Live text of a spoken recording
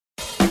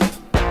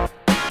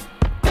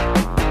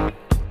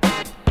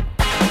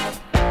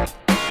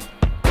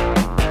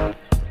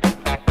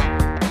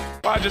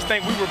just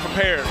think we were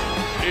prepared.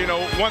 You know,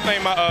 one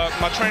thing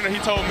my trainer, he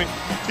told me,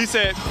 he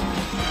said,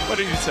 what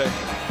did he say?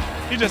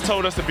 He just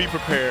told us to be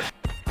prepared.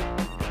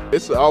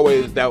 It's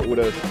always doubt with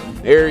us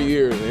every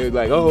year. And it's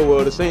like, oh,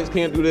 well, the Saints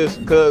can't do this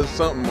because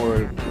something,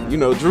 or, you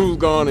know, Drew's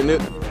gone and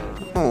it.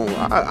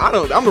 I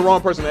don't. I'm the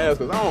wrong person to ask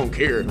because I don't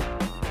care.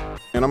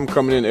 And I'm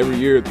coming in every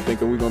year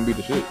thinking we're going to beat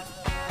the shit.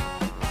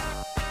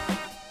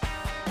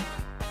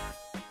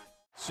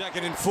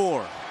 2nd and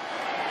 4.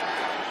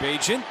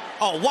 Bagent.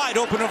 Oh, wide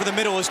open over the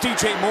middle is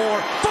DJ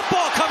Moore.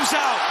 Football comes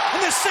out,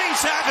 and the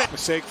Saints have it.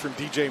 Mistake from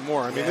DJ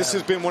Moore. I mean, this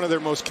has been one of their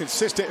most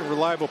consistent and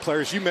reliable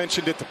players. You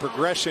mentioned it, the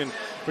progression,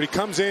 but he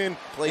comes in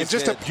and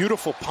just a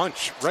beautiful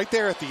punch right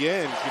there at the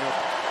end. You know,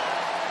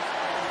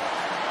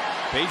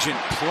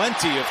 Bagent,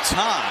 plenty of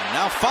time.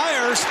 Now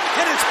fires,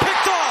 and it's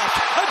picked off.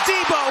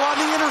 Adebo on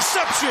the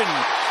interception.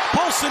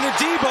 Paulson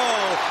Adebo.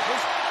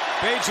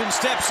 Bagent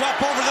steps up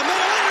over the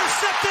middle,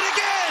 intercepted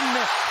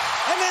again.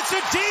 And it's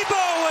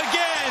Adebo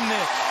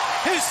again.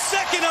 His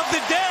second of the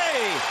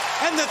day.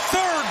 And the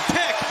third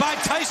pick by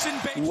Tyson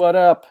Bagent. What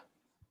up?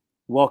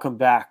 Welcome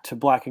back to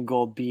Black and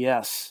Gold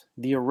BS,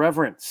 the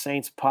irreverent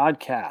Saints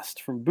podcast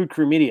from Boot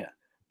Crew Media,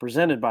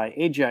 presented by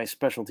AGI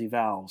Specialty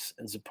Valves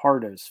and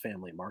Zapardo's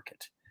Family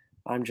Market.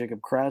 I'm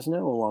Jacob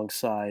Krasno,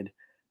 alongside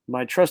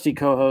my trusty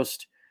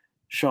co-host,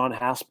 Sean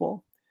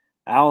Haspel.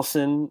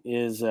 Allison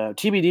is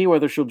TBD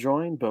whether she'll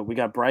join, but we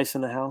got Bryce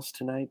in the house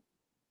tonight.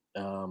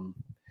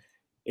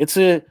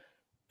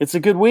 It's a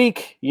good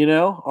week, you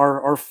know.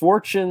 Our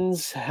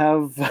fortunes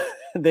have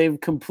they've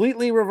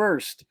completely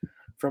reversed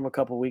from a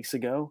couple weeks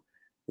ago.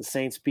 The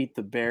Saints beat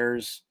the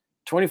Bears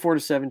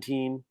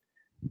 24-17.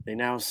 They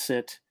now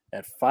sit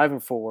at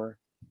 5-4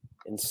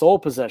 in sole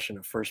possession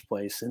of first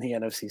place in the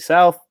NFC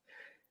South.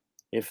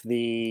 If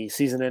the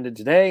season ended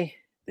today,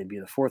 they'd be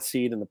the 4th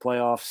seed in the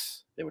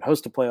playoffs. They would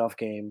host a playoff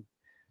game.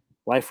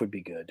 Life would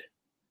be good.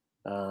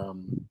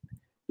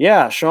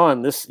 Yeah,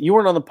 Sean, you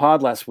weren't on the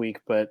pod last week,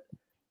 but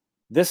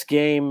this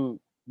game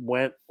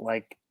went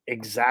like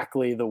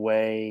exactly the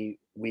way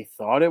we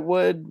thought it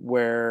would,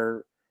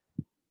 where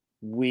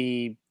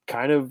we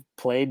kind of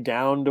played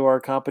down to our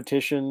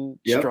competition,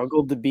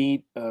 struggled to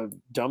beat a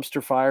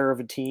dumpster fire of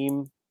a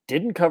team,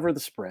 didn't cover the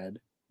spread.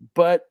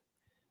 But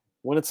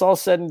when it's all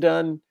said and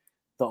done,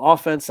 the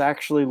offense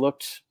actually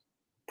looked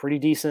pretty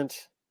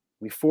decent.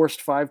 We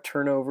forced 5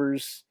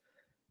 turnovers,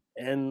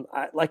 and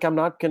I'm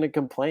not going to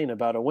complain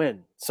about a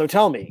win. So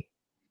tell me,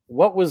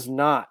 what was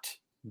not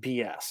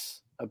BS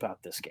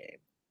about this game?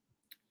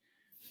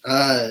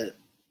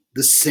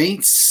 The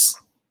Saints,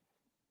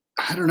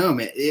 I don't know,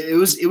 man. It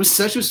was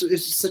such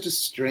a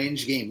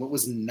strange game. What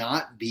was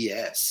not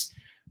BS?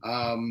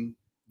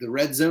 The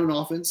red zone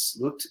offense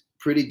looked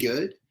pretty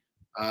good.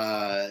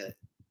 I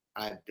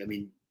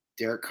mean,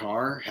 Derek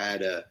Carr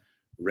had a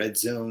red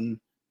zone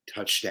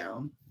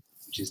touchdown,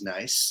 which is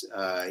nice.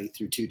 He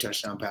threw 2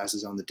 touchdown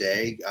passes on the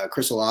day.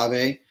 Chris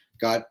Olave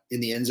got in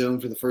the end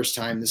zone for the first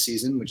time this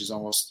season, which is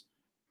almost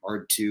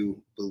hard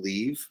to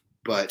believe,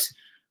 but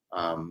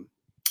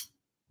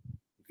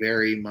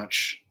very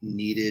much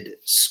needed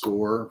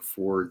score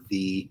for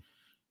the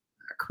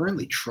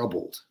currently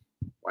troubled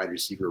wide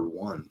receiver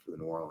 1 for the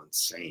New Orleans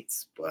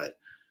Saints. But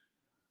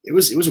it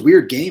was a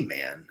weird game,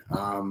 man.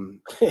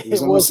 It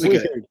was almost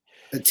like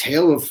a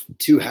tale of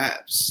 2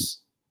 halves.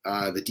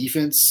 The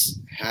defense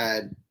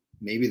had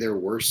maybe their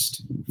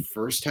worst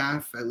first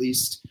half, at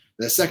least.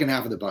 The second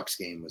half of the Bucs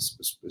game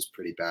was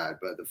pretty bad,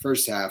 but the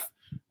first half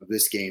of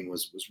this game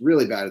was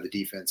really bad of the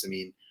defense. I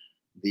mean,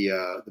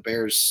 the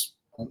Bears,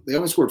 they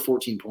only scored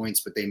 14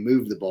 points, but they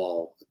moved the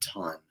ball a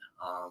ton,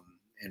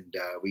 and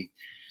we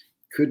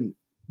couldn't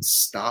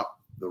stop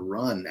the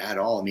run at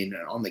all. I mean,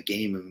 on the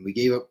game, I mean, we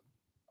gave up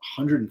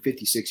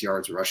 156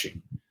 yards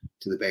rushing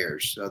to the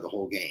Bears the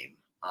whole game.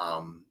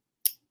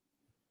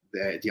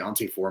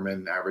 Deontay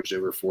Foreman averaged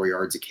over 4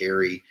 yards a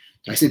carry.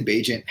 Tyson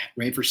Bagent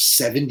ran for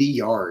 70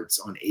 yards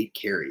on 8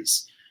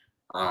 carries.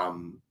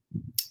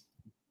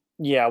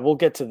 Yeah, we'll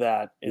get to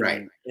that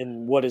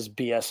in what is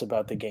BS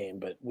about the game,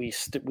 but we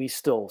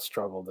still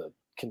struggle to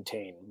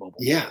contain mobile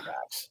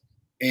quarterbacks.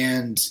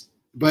 And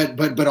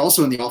but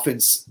also in the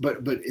offense, but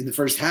in the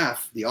first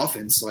half, the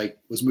offense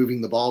was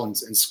moving the ball and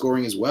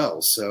scoring as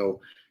well. So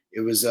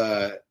it was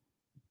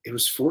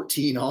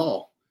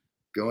 14-all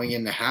going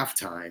into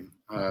halftime.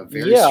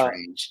 Very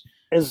strange.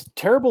 As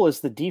terrible as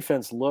the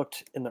defense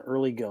looked in the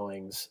early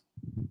goings,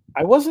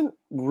 I wasn't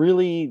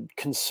really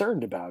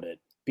concerned about it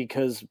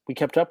because we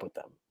kept up with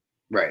them.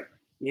 Right.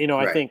 You know,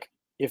 I think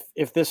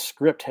if this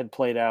script had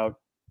played out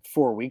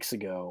 4 weeks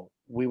ago,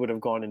 we would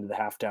have gone into the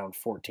half down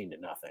 14-0.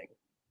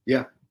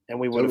 Yeah. And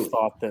we would have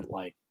thought that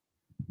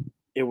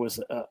it was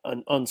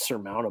an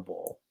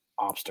unsurmountable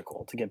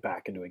obstacle to get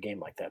back into a game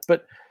like that.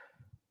 But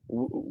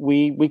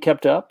we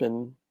kept up,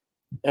 and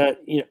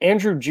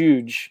Andrew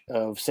Juge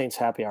of Saints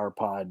Happy Hour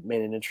Pod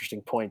made an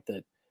interesting point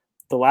that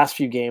the last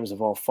few games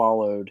have all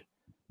followed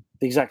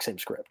the exact same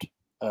script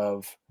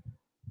of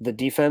the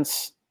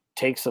defense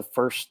take the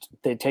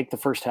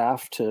first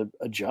half to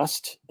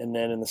adjust, and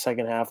then in the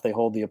second half they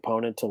hold the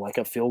opponent to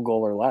a field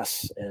goal or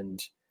less,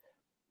 and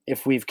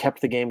if we've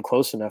kept the game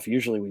close enough,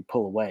 usually we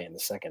pull away in the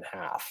second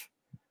half.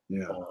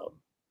 Yeah.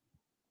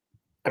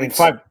 I mean,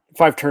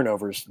 five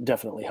turnovers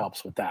definitely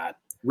helps with that.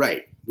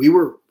 Right. We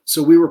were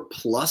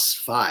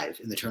 +5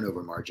 in the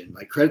turnover margin.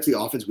 Like, credit to the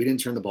offense, we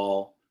didn't turn the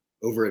ball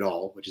over at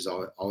all, which is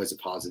always a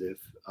positive.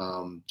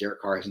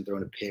 Derek Carr hasn't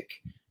thrown a pick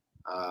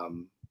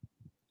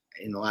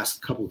in the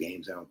last couple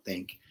games, I don't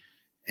think.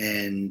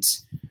 And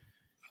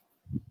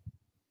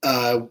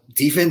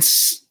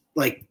defense,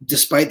 like,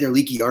 despite their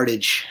leaky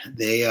yardage,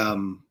 they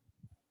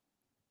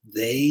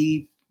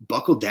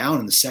buckled down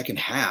in the second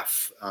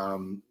half.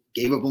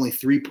 Gave up only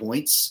 3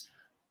 points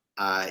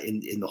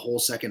in the whole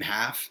second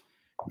half.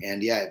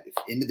 And yeah,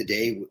 end of the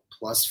day,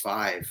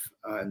 +5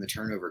 in the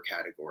turnover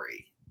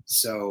category.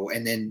 So,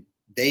 and then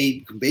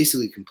they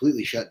basically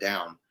completely shut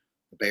down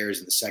the Bears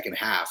in the second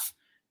half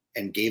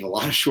and gave a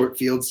lot of short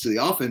fields to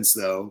the offense,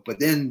 though. But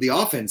then the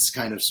offense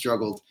kind of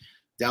struggled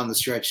down the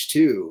stretch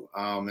too.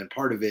 And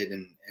part of it,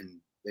 and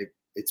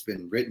it's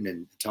been written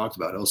and talked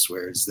about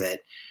elsewhere, is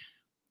that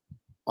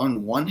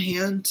on one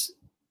hand,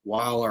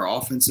 while our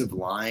offensive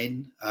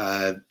line,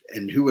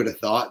 and who would have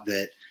thought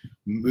that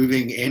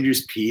moving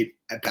Andrews Pete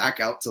back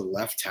out to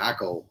left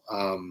tackle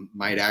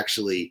might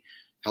actually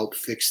help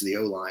fix the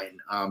O-line.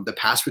 The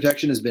pass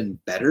protection has been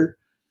better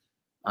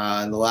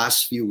in the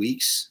last few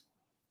weeks.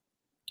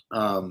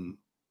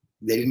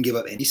 They didn't give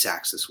up any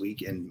sacks this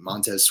week, and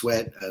Montez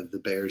Sweat,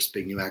 the Bears'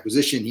 big new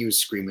acquisition, he was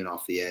screaming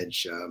off the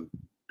edge,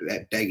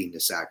 begging to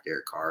sack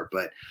Derek Carr,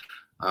 but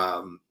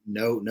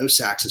no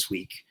sacks this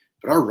week.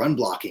 But our run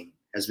blocking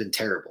has been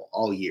terrible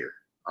all year.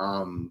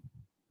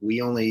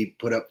 We only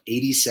put up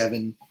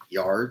 87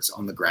 yards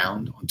on the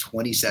ground on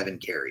 27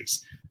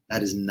 carries.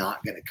 That is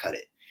not going to cut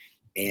it.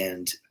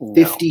 And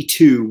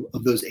 52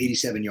 of those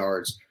 87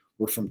 yards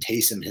were from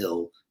Taysom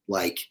Hill.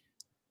 Like,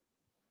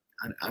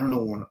 I don't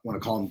know, want to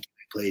call them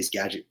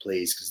gadget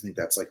plays, because I think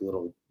that's like a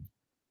little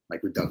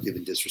like reductive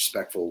and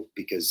disrespectful,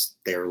 because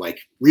they're like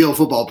real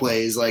football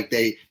plays. Like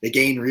they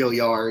gain real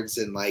yards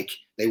and like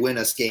they win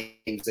us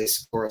games, they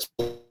score us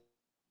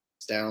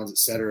downs,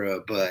 etc.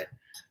 But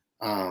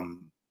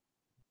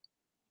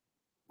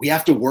we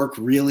have to work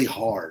really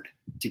hard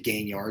to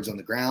gain yards on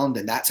the ground,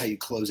 and that's how you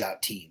close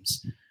out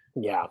teams.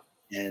 Yeah.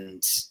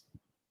 And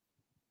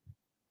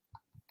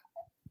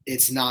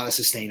it's not a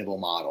sustainable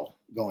model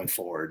going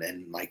forward.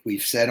 And like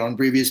we've said on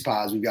previous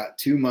pods, we've got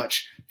too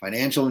much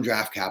financial and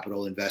draft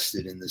capital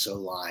invested in this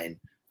O-line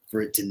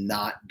for it to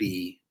not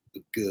be a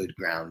good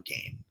ground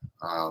game.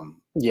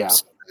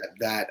 So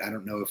that I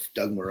don't know if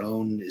Doug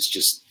Marrone is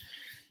just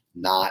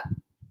not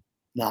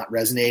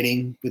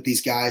resonating with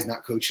these guys,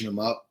 not coaching them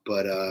up,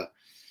 but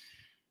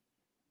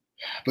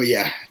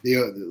yeah,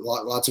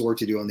 lots of work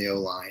to do on the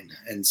O-line.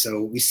 And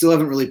so we still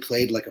haven't really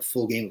played like a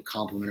full game of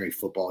complementary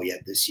football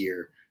yet this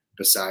year,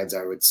 besides,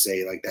 I would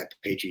say, like that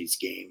Patriots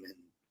game, and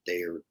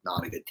they are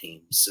not a good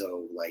team.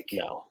 So like,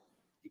 you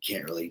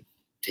can't really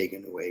take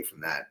it away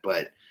from that.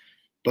 But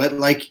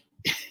like,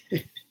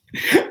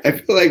 I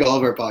feel like all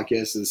of our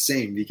podcasts are the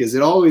same, because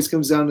it always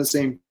comes down to the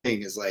same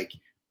thing. Is like,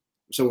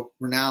 so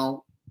we're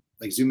now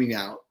like zooming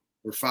out,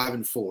 we're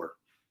 5-4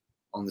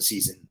 on the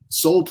season.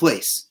 Sole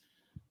place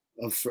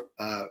of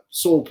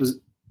sole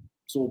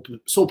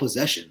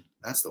possession.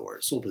 That's the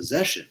word. Sole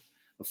possession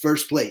of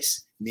first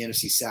place in the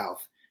NFC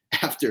South,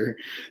 after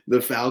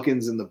the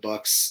Falcons and the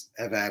Bucks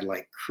have had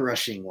like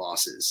crushing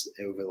losses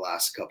over the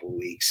last couple of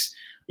weeks.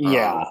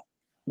 Yeah,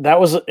 that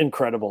was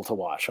incredible to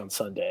watch on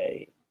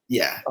Sunday.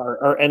 Yeah,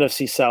 our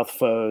NFC South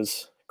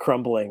foes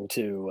crumbling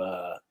to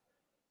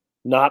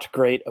not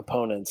great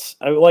opponents.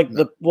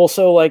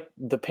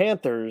 The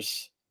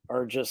Panthers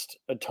are just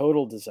a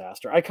total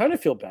disaster. I kind of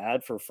feel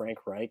bad for Frank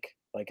Reich.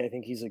 Like, I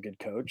think he's a good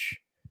coach.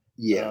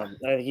 Yeah,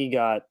 I think he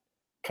got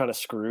kind of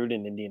screwed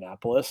in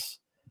Indianapolis.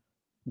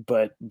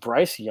 But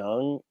Bryce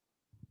Young,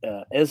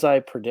 as I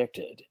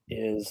predicted,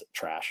 is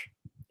trash.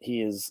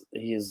 He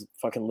is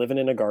fucking living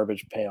in a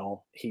garbage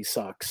pail. He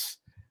sucks.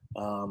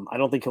 I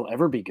don't think he'll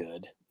ever be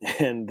good.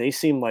 And they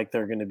seem like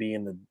they're going to be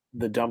in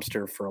the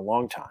dumpster for a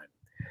long time.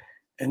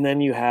 And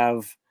then you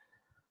have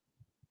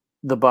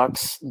the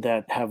Bucks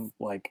that have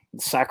like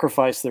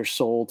sacrificed their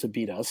soul to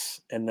beat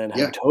us, and then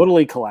have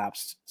totally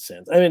collapsed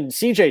since. I mean,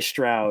 CJ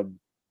Stroud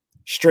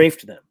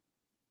strafed them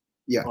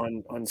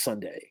on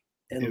Sunday.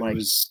 And it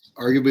was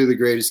arguably the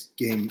greatest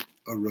game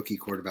a rookie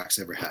quarterback's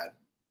ever had.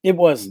 It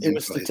was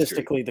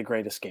statistically the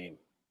greatest game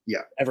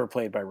ever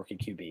played by rookie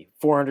QB.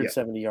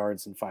 470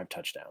 yards and 5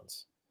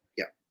 touchdowns.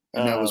 Yeah.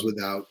 And that was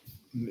without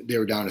 – they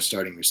were down a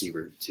starting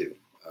receiver too.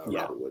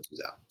 Robert Woods was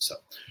out. So,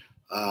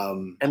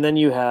 and then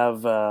you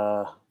have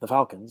the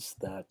Falcons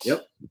that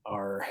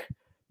are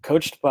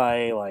coached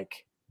by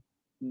like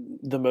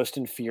the most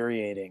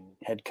infuriating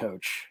head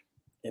coach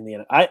in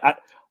the NFL.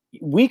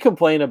 We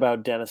complain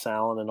about Dennis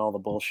Allen and all the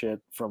bullshit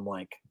from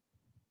like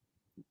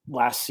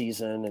last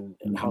season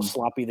and how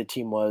sloppy the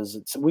team was.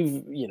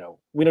 We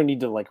don't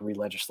need to like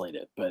re-legislate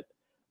it, but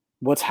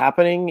what's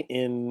happening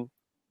in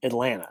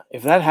Atlanta,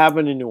 if that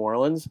happened in New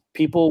Orleans,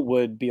 people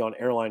would be on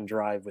Airline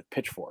Drive with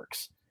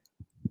pitchforks,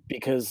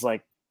 because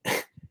like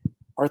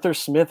Arthur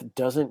Smith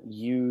doesn't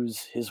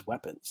use his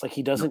weapons. Like,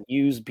 he doesn't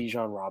use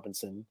Bijan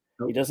Robinson.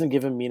 Nope. He doesn't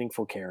give him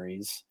meaningful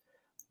carries.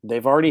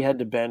 They've already had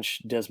to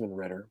bench Desmond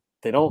Ridder.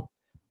 They're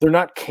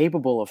not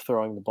capable of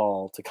throwing the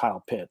ball to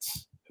Kyle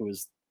Pitts, who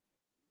is,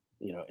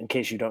 in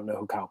case you don't know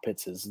who Kyle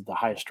Pitts is, the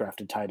highest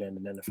drafted tight end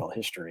in NFL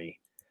history.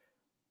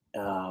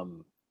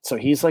 So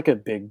he's like a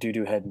big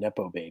doo-doo head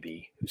Nepo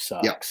baby who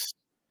sucks.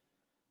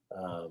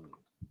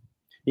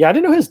 Yeah, I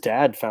didn't know his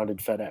dad founded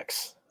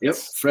FedEx. Yep.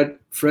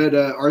 Fred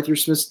Arthur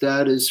Smith's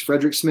dad is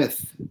Frederick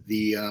Smith,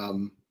 the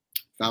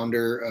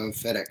founder of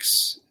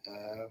FedEx,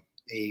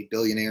 a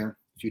billionaire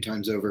a few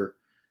times over.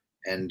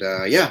 And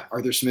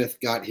Arthur Smith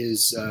got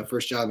his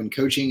first job in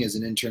coaching as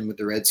an intern with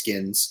the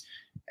Redskins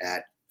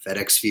at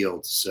FedEx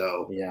Field.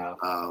 So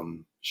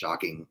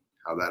shocking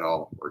how that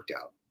all worked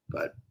out.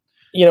 But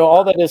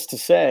all that is to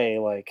say,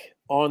 like,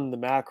 on the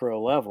macro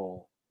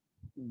level,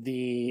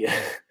 the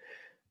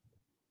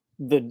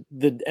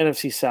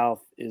NFC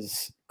South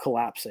is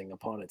collapsing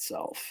upon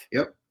itself.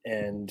 Yep.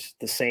 And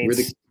the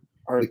Saints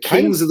are the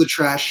kings of the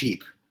trash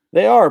heap.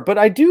 They are. But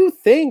I do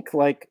think,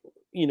 like,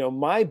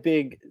 my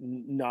big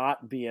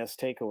not BS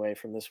takeaway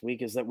from this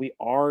week is that we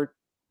are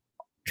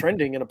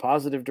trending in a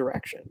positive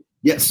direction.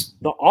 Yes.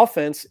 The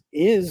offense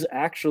is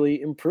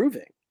actually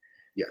improving.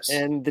 Yes.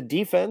 And the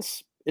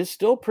defense is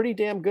still pretty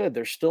damn good.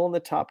 They're still in the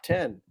top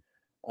 10.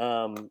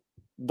 The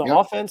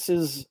offense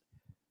is,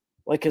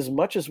 like, as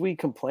much as we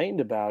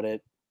complained about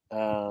it,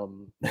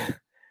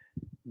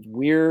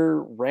 we're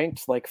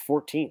ranked like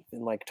 14th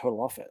in like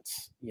total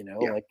offense,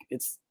 like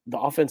the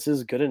offense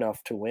is good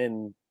enough to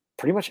win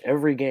pretty much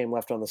every game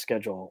left on the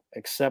schedule,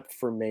 except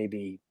for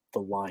maybe the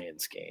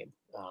Lions game.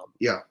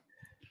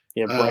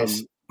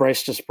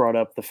 Bryce just brought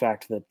up the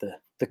fact that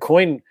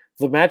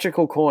the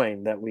magical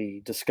coin that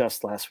we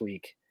discussed last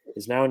week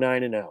is now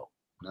 9-0.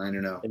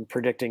 9-0 in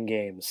predicting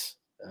games.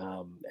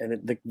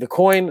 And the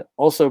coin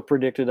also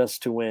predicted us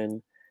to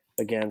win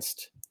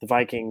against the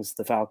Vikings,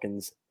 the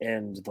Falcons,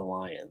 and the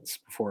Lions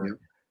before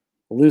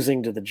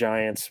losing to the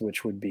Giants,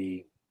 which would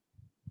be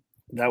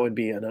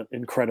an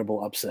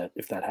incredible upset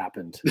if that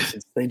happened.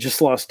 Since they just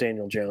lost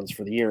Daniel Jones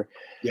for the year.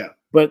 Yeah.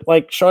 But,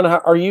 like, Sean,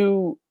 are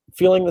you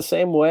feeling the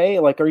same way?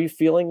 Like, are you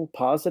feeling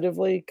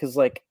positively? Because,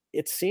 like,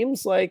 it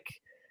seems like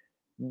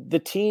the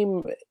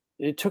team,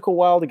 it took a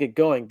while to get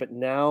going, but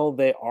now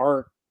they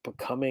are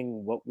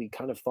becoming what we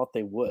kind of thought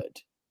they would.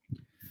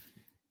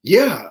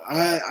 Yeah,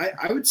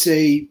 I would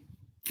say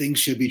things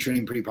should be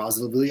trending pretty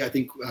positively. I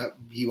think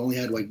he only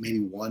had like maybe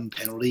one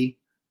penalty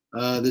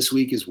this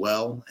week as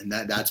well, and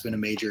that's been a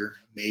major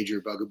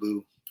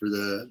bugaboo for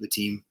the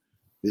team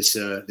this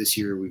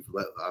year. We've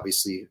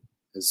obviously,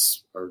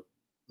 as our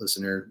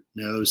listener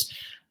knows,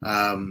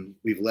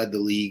 we've led the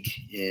league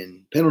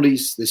in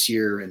penalties this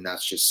year, and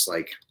that's just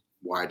like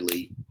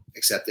widely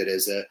accepted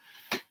as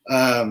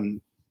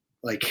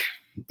like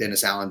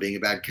Dennis Allen being a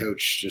bad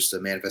coach, just a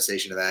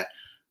manifestation of that.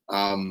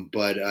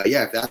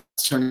 If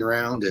that's turning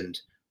around and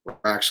we're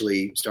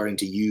actually starting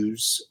to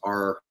use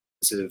our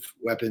offensive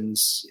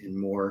weapons in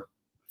more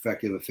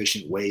effective,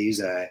 efficient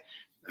ways. I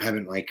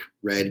haven't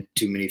read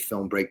too many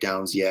film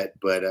breakdowns yet,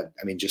 but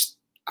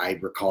I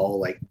recall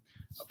like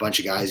a bunch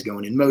of guys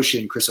going in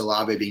motion, Chris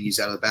Olave being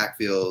used out of the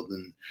backfield,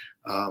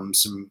 and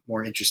some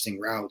more interesting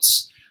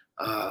routes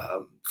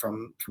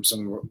from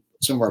some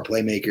of our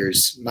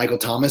playmakers. Michael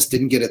Thomas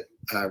didn't get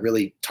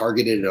really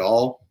targeted at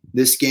all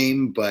this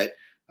game, but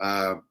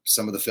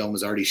some of the film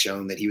has already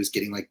shown that he was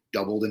getting like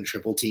doubled and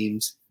triple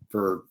teams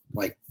for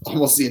like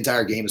almost the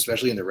entire game,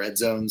 especially in the red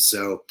zone.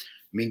 So,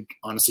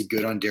 honestly,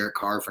 good on Derek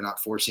Carr for not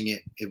forcing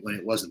it when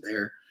it wasn't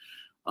there.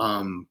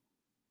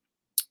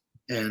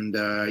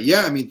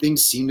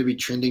 Things seem to be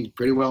trending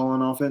pretty well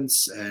on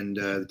offense, and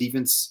the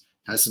defense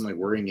has some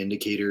worrying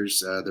indicators.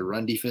 The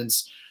run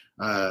defense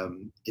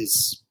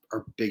is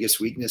our biggest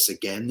weakness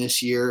again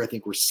this year. I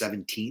think we're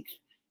 17th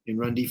in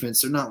run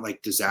defense. They're not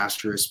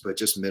disastrous, but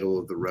just middle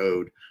of the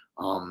road.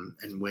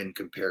 And when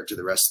compared to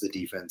the rest of the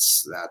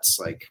defense, that's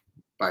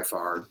by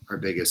far our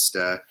biggest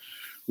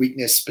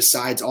weakness,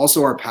 besides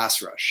also our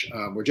pass rush.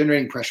 We're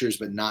generating pressures,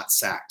 but not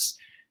sacks.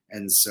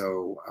 And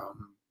so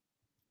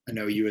I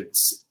know you had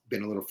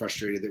been a little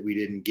frustrated that we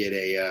didn't get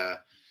a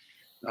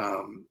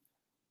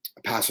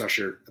pass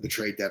rusher at the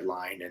trade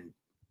deadline. And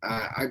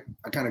I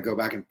kind of go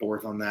back and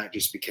forth on that,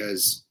 just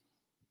because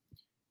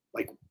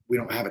we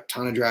don't have a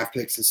ton of draft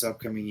picks this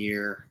upcoming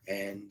year,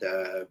 and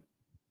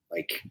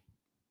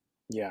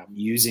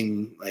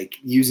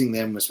using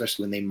them,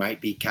 especially when they might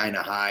be kind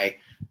of high,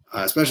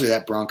 especially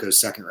that Broncos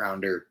second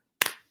rounder,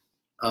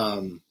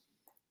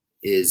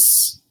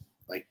 is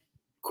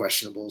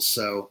questionable.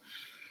 So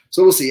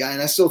we'll see.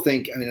 And I still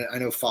think, I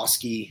know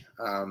Foskey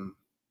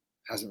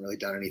hasn't really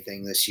done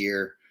anything this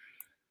year.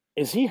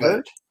 Is he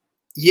hurt?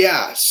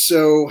 Yeah.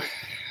 So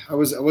I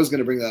was going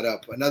to bring that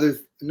up.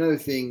 Another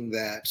thing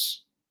that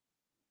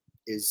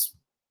is,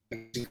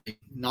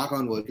 knock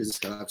on wood, because it's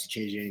going to have to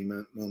change at any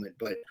moment,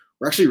 but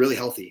we're actually really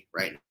healthy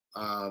right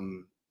now.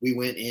 We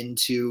went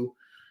into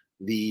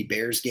the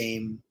Bears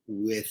game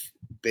with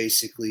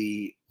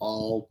basically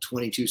all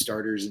 22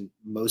 starters and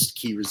most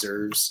key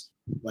reserves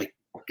like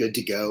good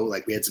to go.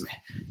 Like we had some,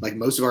 like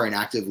most of our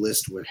inactive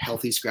list were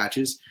healthy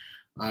scratches.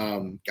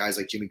 Guys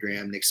like Jimmy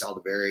Graham, Nick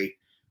Saldivari,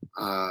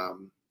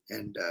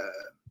 and I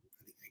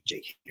think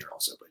Jake Hayner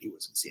also, but he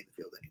wasn't seeing the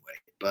field anyway.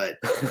 But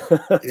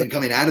then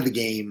coming out of the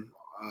game,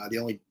 the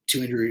only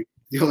two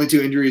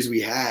injuries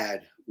we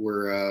had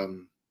were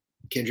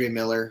Kendre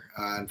Miller.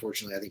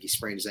 Unfortunately, I think he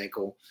sprained his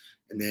ankle.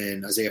 And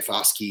then Isaiah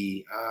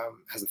Foskey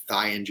has a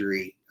thigh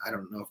injury. I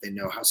don't know if they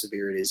know how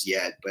severe it is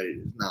yet, but it's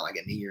not like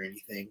a knee or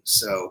anything.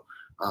 So,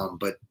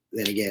 but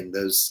then again,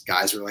 those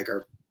guys were like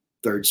our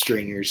third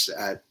stringers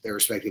at their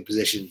respective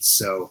positions.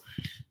 So,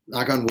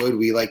 knock on wood,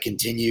 we like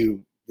continue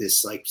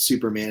this like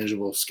super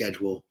manageable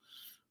schedule,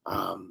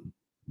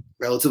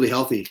 relatively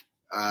healthy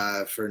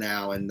for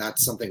now. And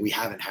that's something we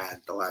haven't had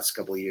the last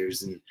couple of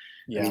years. And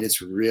I mean,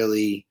 it's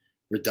really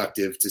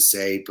reductive to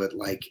say, but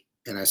like,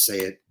 and I say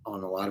it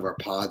on a lot of our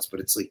pods, but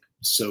it's like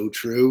so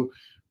true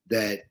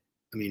that,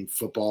 I mean,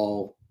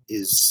 football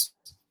is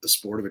a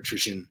sport of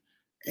attrition,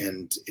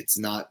 and it's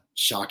not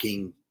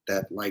shocking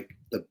that like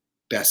the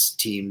best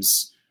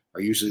teams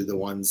are usually the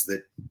ones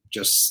that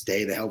just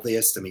stay the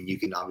healthiest. I mean, you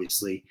can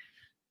obviously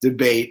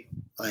debate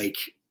like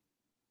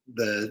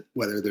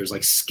whether there's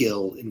like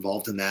skill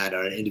involved in that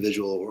at an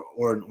individual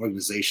or an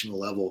organizational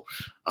level.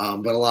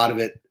 But a lot of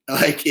it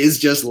like is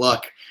just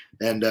luck.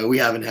 And we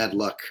haven't had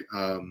luck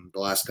the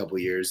last couple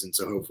of years. And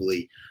so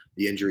hopefully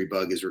the injury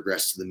bug has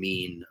regressed to the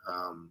mean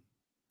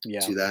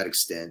to that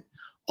extent.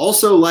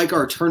 Also, like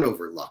our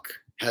turnover luck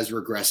has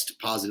regressed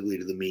positively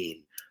to the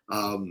mean.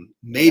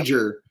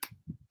 Major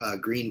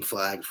green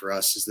flag for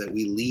us is that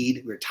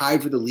we're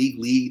tied for the league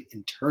lead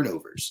in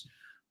turnovers,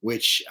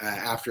 which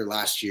after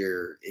last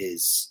year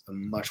is a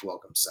much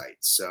welcome sight.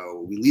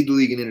 So we lead the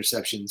league in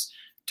interceptions,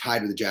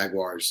 tied with the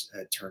Jaguars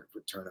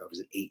for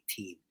turnovers at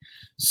 18.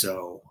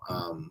 So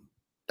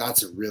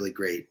that's a really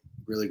great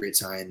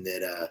sign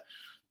that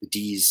the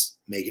D's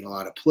making a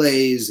lot of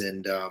plays,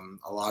 and a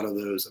lot of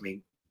those, I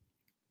mean,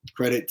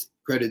 credits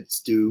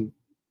due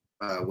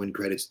when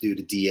credits due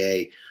to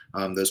DA.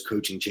 Those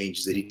coaching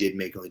changes that he did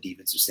make on the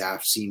defensive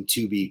staff seem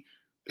to be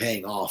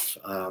paying off,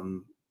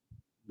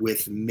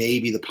 with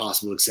maybe the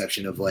possible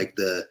exception of like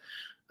the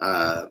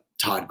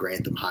Todd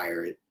Grantham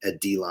hire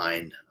at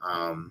D-line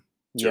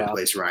to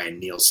replace Ryan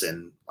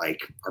Nielsen.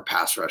 Like our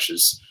pass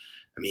rushes,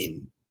 I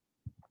mean,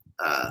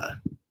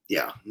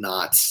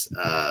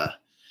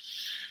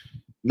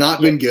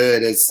 not been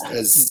good as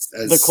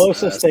the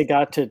closest they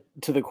got to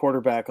the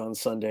quarterback on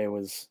Sunday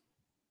was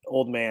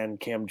old man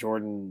Cam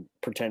Jordan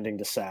pretending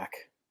to sack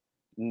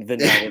the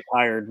now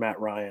retired Matt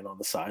Ryan on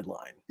the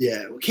sideline.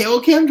 Yeah,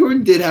 Cam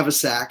Jordan did have a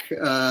sack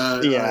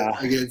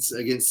against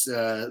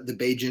the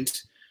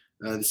Bagent,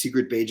 the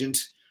secret Bagent.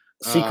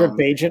 Secret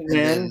Bagent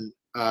man.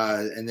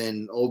 And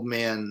then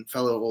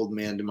fellow old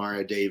man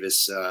Demario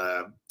Davis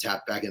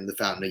tapped back into the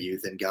fountain of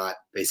youth and got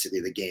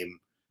basically the game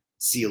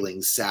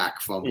sealing sack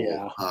fumble.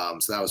 Yeah.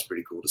 So that was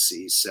pretty cool to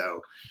see.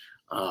 So,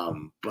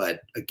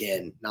 but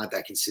again, not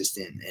that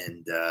consistent.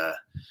 And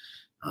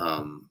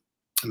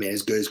I mean,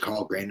 as good as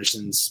Carl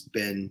Granderson's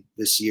been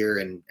this year,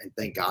 and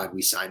thank God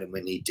we signed him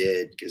when he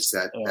did, because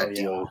that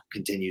deal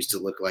continues to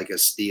look like a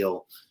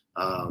steal.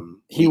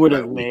 He would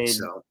have made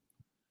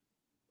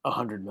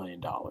 $100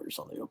 million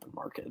on the open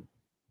market.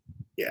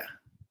 Yeah.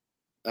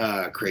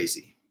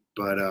 Crazy.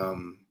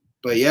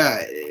 But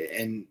yeah,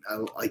 and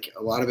like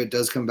a lot of it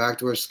does come back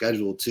to our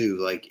schedule too.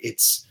 Like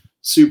it's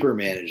super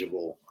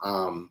manageable.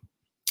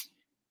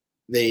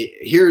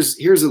 Here's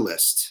a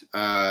list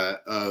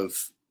of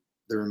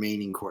the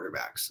remaining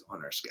quarterbacks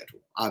on our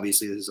schedule.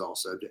 Obviously, this is all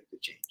subject to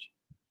change.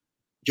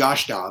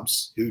 Josh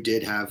Dobbs, who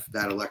did have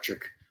that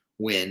electric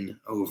win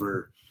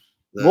over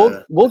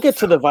the we'll get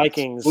to the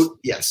Vikings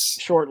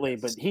shortly,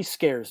 but he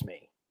scares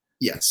me.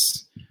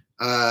 Yes.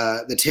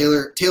 The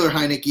Taylor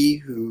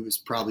Heineke, who is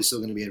probably still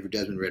going to be in for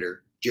Desmond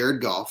Ridder.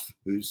 Jared Goff,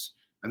 we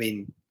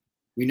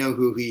know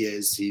who he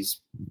is.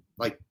 He's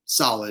like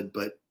solid,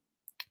 but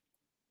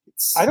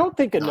I don't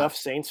think enough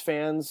Saints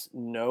fans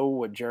know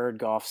what Jared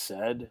Goff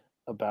said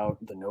about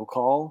the no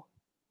call.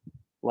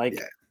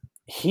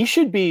 He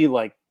should be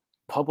like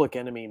public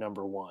enemy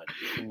number one.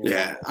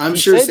 Yeah, I'm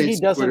sure Saints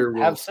he doesn't Twitter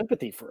have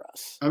sympathy for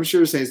us. I'm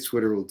sure Saints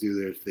Twitter will do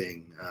their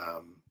thing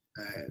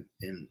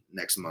in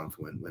next month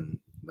when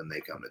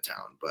they come to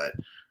town. But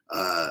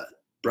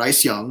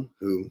Bryce Young,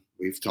 who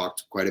we've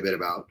talked quite a bit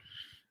about,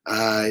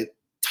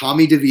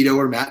 Tommy DeVito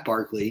or Matt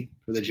Barkley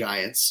for the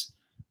Giants,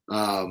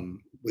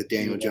 with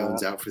Daniel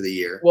Jones out for the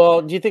year. Well,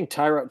 do you think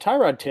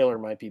Tyrod Taylor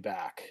might be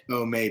back?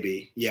 Oh,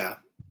 maybe. Yeah.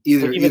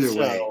 Either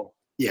way.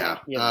 Yeah.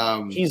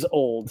 He's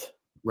old.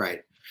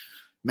 Right.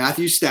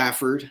 Matthew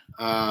Stafford,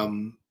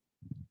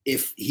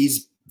 if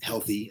he's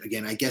healthy,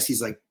 again, I guess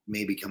he's like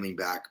maybe coming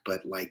back,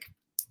 but like,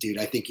 dude,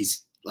 I think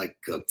he's like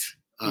cooked.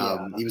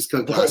 He was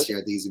cooked last year.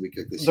 I think he's going to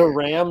be cooked this year. The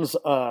Rams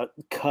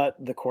cut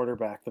the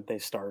quarterback that they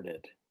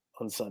started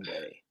on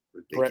Sunday.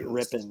 Ridiculous. Brett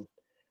Rippon.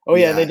 Oh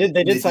yeah, they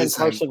did sign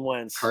Carson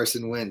Wentz.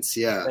 Carson Wentz,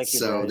 yeah.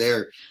 So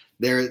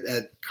they're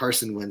at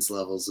Carson Wentz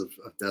levels of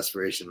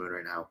desperation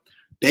right now.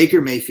 Baker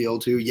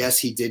Mayfield, who, yes,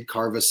 he did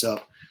carve us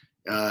up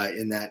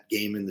in that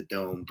game in the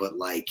Dome, but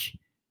like,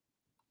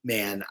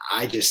 man,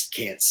 I just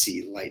can't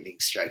see lightning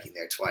striking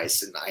there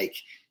twice. And like,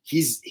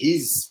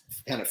 he's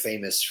kind of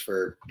famous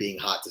for being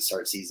hot to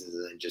start seasons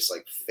and then just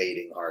like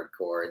fading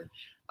hardcore. And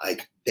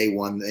like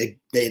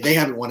they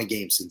haven't won a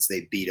game since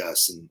they beat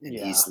us, and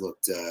he's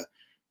looked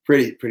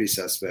pretty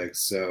suspect.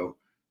 So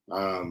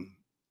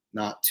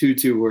not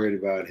too worried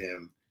about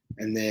him.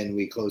 And then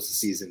we close the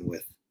season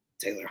with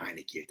Taylor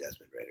Heineke or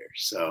Desmond Ridder.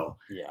 So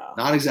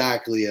not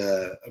exactly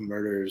a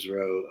murderer's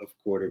row of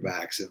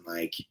quarterbacks. And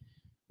like,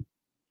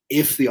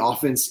 if the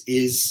offense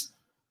is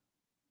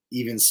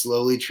even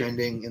slowly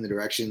trending in the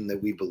direction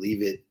that we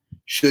believe it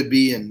should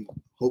be and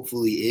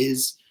hopefully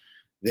is,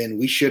 then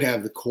we should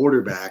have the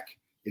quarterback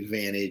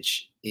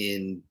advantage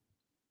in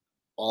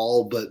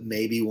all but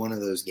maybe one of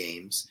those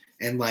games.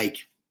 And like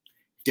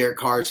Derek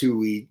Carr's who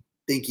we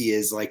think he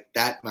is, like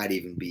that might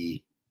even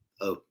be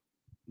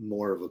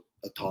more of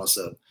a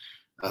toss-up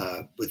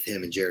with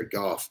him and Jared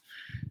Goff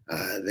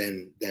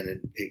than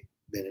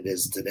it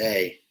is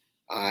today.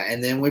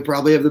 And then we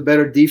probably have the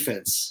better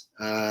defense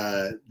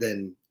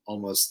than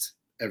almost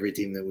every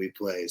team that we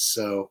play.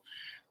 So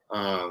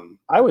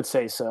I would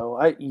say so.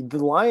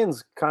 The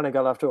Lions kind of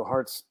got off to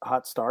a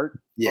hot start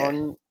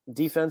on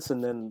defense,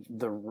 and then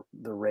the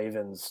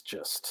Ravens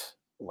just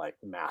like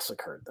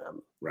massacred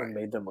them and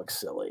made them look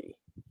silly.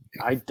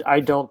 Yeah.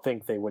 I don't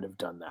think they would have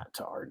done that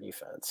to our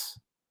defense,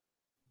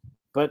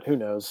 but who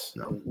knows?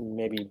 No.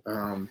 Maybe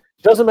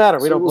doesn't matter.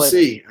 We don't. We'll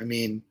see. I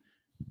mean,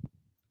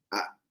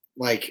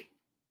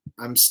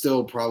 I'm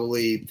still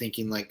probably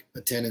thinking like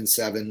a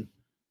 10-7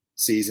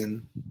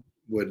 season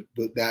would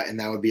that, and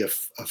that would be a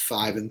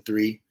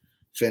 5-3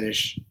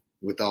 finish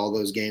with all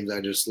those games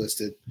I just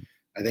listed.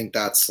 I think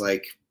that's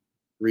like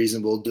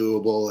reasonable,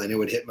 doable, and it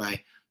would hit my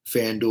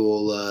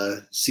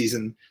FanDuel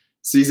season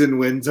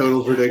win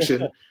total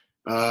prediction.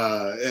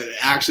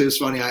 Actually, it's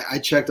funny. I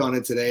checked on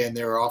it today, and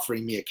they were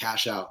offering me a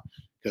cash out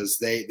because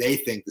they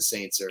think the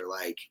Saints are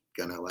like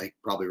gonna like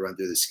probably run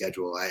through the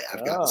schedule.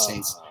 I've got the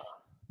Saints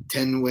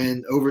 10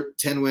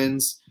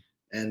 wins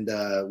and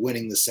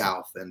winning the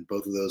South, and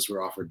both of those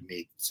were offered to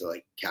me to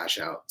like cash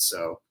out,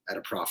 so at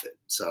a profit.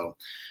 So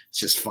it's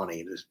just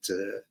funny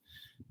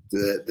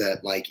that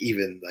like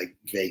even like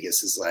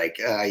Vegas is like,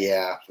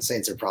 the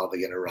Saints are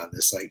probably gonna run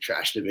this like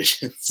trash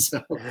division,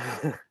 so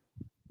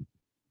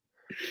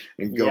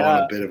and go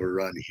on a bit of a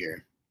run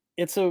here.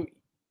 It's a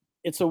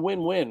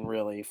win-win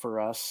really for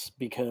us,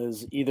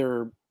 because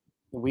either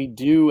we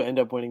do end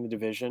up winning the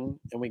division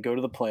and we go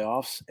to the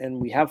playoffs and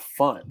we have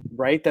fun,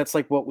 right? That's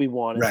like what we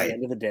want at the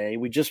end of the day.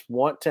 We just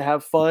want to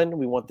have fun.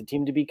 We want the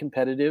team to be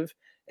competitive,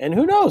 and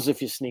who knows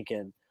if you sneak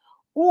in.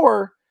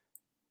 Or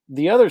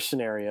the other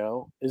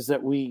scenario is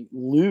that we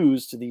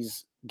lose to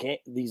these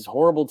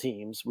horrible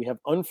teams. We have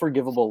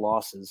unforgivable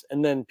losses,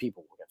 and then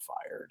people will get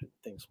fired and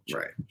things will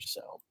change. Right.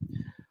 So,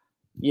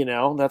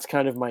 that's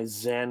kind of my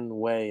Zen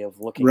way of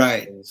looking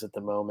at things at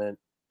the moment.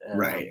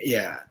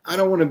 Yeah. I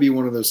don't want to be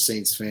one of those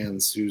Saints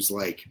fans who's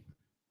like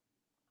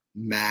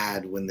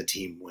mad when the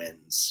team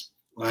wins.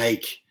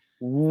 Like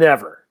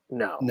never.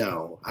 No.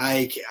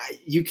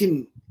 You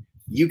can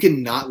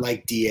not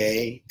like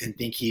DA and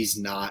think he's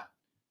not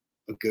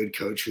a good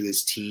coach for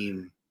this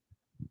team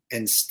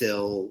and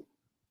still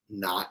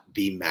not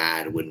be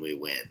mad when we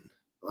win.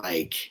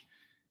 Like,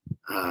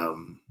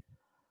 and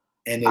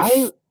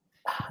if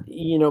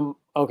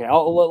okay,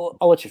 I'll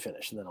let you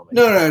finish and then I'll make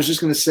No, I was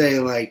just going to say,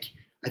 like,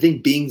 I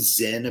think being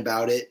zen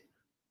about it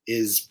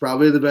is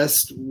probably the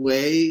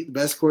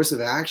best course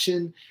of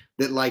action.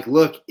 That like,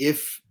 look,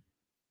 if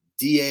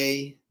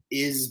DA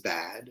is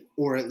bad,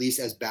 or at least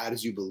as bad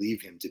as you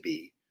believe him to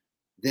be,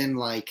 then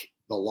like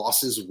the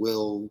losses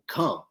will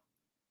come.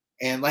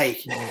 And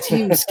like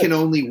teams can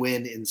only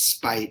win in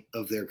spite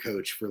of their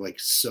coach for like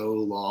so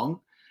long.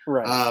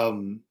 Right.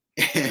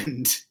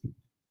 And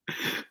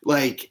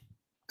like,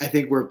 I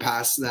think we're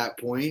past that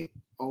point.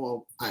 Oh,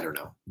 well, I don't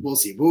know. We'll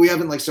see. But we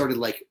haven't like started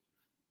like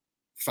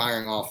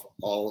firing off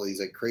all of these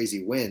like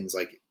crazy wins,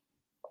 like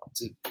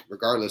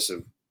regardless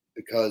of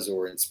because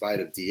or in spite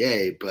of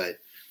DA. But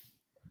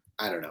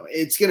I don't know.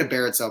 It's going to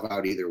bear itself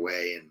out either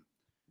way. And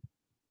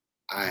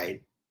I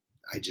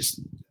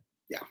just,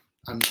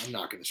 I'm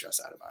not going to stress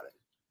out about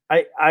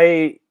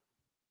it.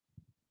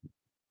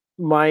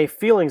 My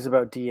feelings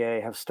about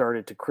DA have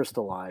started to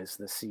crystallize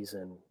this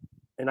season.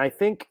 And I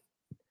think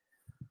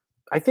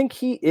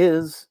he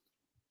is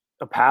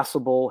a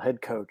passable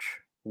head coach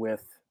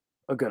with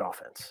a good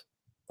offense.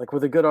 Like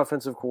with a good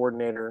offensive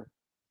coordinator,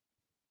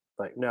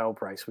 like, no,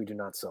 Bryce, we do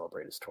not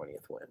celebrate his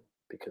 20th win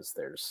because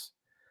there's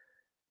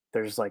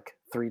like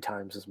 3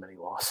 times as many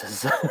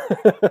losses.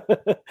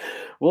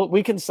 Well,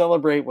 we can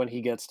celebrate when he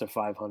gets to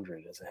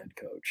 500 as a head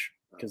coach,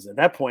 because at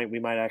that point we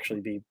might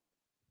actually be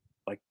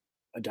like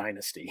a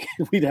dynasty.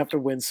 We'd have to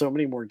win so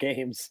many more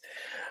games.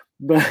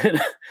 But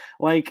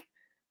like,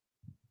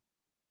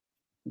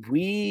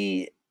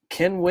 we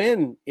can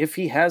win if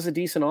he has a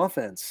decent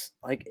offense.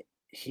 Like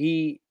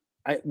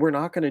we're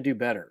not going to do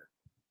better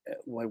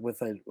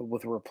with a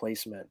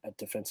replacement at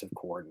defensive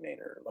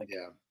coordinator. Like,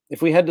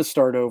 if we had to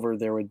start over,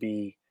 there would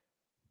be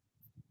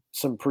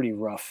some pretty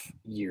rough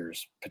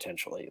years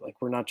potentially. Like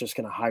we're not just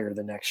going to hire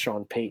the next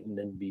Sean Payton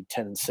and be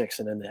 10-6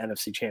 and in the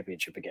NFC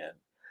Championship again.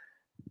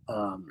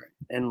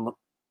 And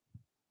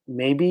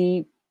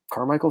maybe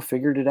Carmichael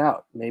figured it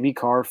out. Maybe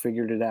Carr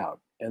figured it out.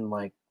 And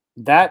like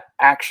that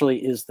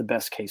actually is the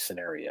best case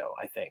scenario,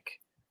 I think.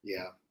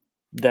 Yeah.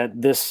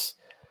 That this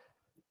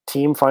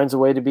team finds a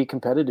way to be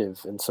competitive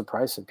and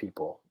surprise some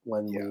people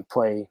when we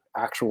play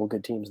actual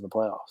good teams in the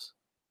playoffs.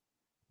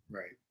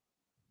 Right.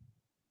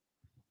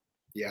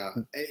 Yeah.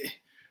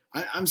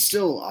 I'm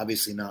still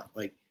obviously not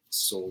like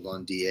sold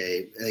on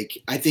DA. Like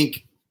I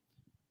think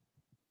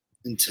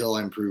until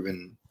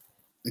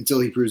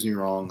he proves me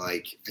wrong,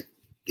 like I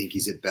think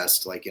he's at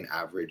best like an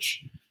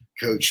average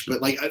coach.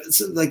 But like,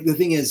 so, like the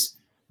thing is,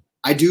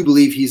 I do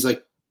believe he's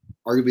like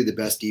arguably the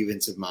best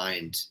defensive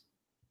mind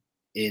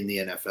in the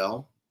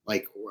NFL,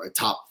 like a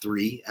top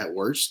 3 at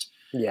worst.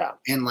 Yeah.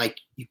 And like,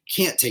 you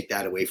can't take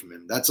that away from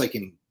him. That's like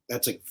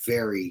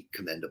very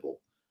commendable,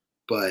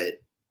 but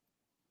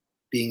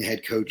being a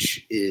head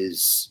coach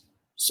is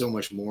so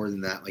much more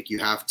than that. Like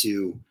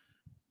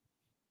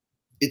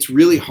it's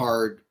really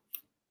hard.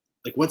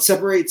 Like what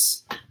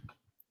separates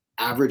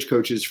average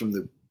coaches from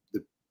the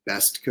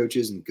best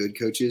coaches and good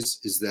coaches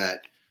is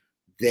that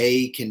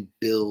they can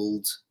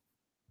build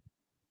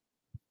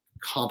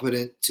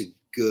competent to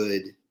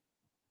good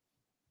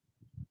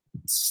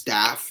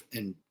staff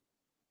and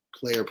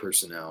player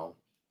personnel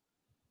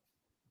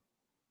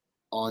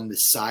on the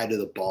side of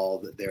the ball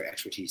that their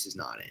expertise is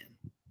not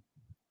in.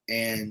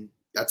 And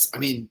that's, I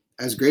mean,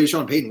 as great as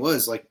Sean Payton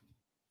was, like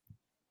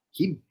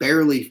he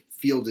barely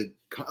fielded,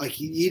 like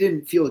he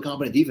didn't field a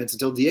competent defense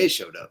until DA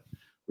showed up,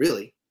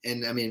 really.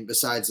 And I mean,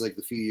 besides like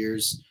the few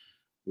years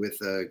with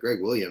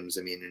Greg Williams,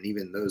 I mean, and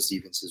even those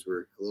defenses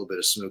were a little bit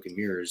of smoke and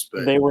mirrors,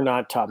 but they were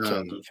not top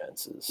 10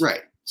 defenses.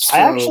 Right.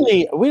 So,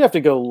 we'd have to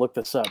go look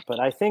this up, but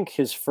I think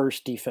his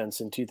first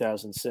defense in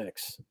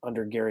 2006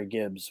 under Gary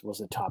Gibbs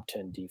was a top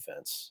 10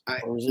 defense.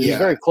 It was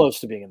very close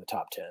to being in the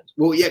top 10.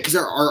 Well, yeah, because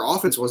our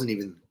offense wasn't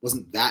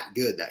that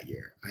good that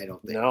year, I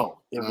don't think. No,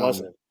 it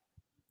wasn't.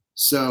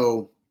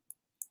 So,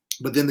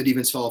 but then the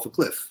defense fell off a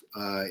cliff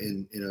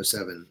in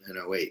 07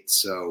 and 08.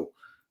 So,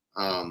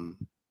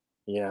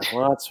 yeah,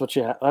 well, that's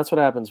what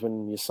happens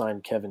when you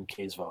sign Kevin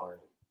Kaesvaharn.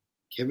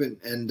 Kevin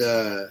and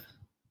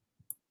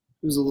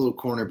who's a little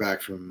cornerback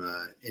from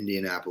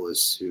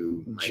Indianapolis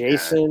who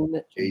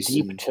Jason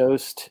Deep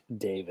Toast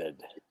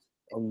David.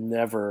 I'll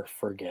never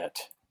forget.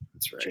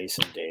 That's right.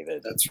 Jason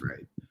David. That's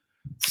right.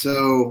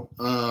 So,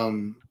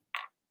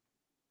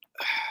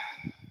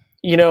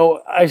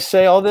 I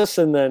say all this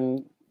and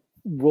then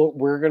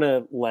we're going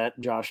to let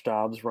Josh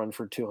Dobbs run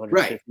for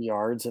 250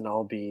 yards and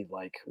I'll be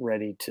like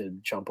ready to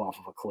jump off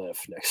of a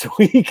cliff next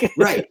week.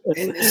 Right.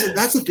 And so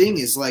that's the thing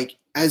is like,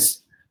 I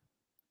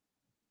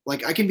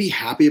can be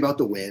happy about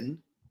the win,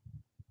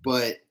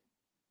 but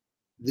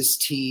this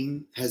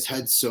team has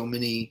had so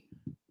many,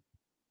 I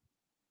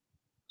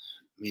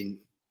mean,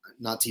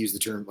 not to use the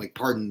term, like,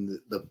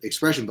 pardon the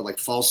expression, but like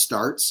false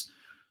starts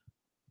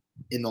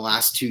in the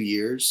last 2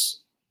 years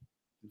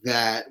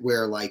that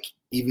where like,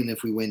 even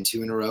if we win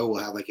 2 in a row,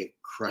 we'll have like a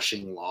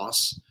crushing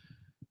loss.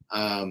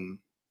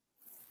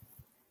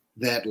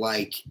 That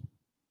like,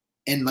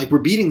 and like we're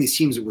beating these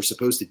teams that we're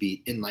supposed to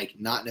beat in like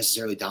not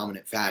necessarily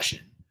dominant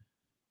fashion.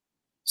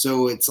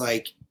 So it's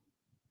like,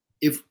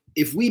 if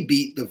we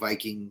beat the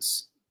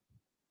Vikings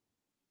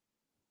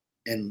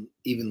and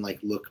even like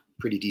look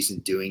pretty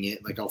decent doing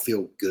it, like I'll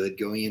feel good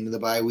going into the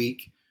bye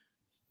week.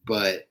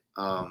 But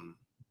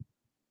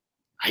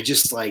I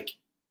just like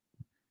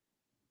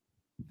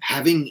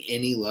having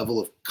any level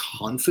of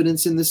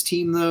confidence in this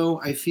team,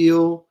 though, I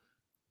feel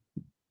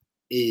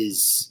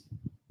is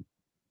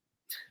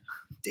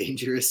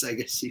dangerous, I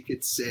guess you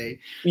could say.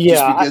 Yeah.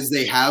 Just because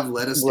they have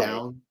let us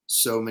down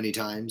so many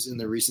times in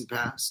the recent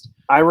past.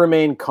 I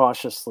remain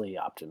cautiously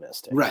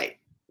optimistic. Right.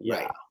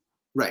 Yeah.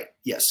 Right.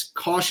 Yes.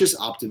 Cautious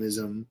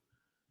optimism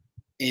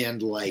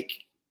and like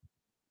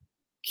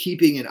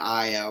keeping an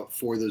eye out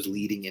for those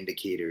leading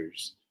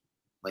indicators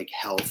like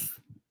health,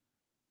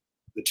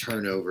 the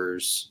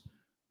turnovers,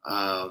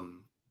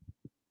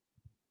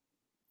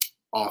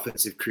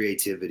 offensive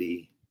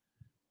creativity.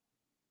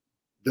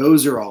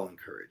 Those are all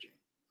encouraging.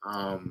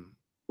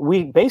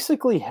 We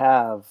basically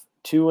have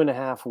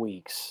 2.5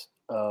 weeks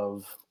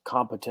of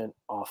competent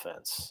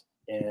offense.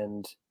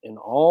 And in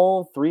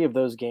all 3 of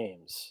those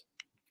games,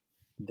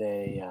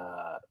 they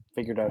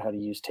figured out how to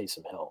use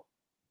Taysom Hill.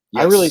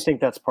 Yes. I really think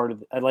that's part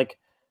of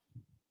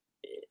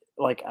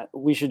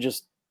we should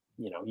just,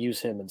 use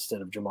him instead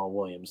of Jamal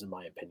Williams, in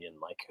my opinion.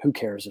 Like, who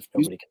cares if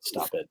nobody can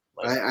stop it?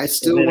 Like, I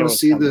still want to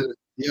see the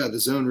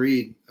zone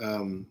read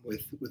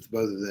with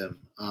both of them.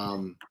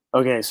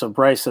 Okay, so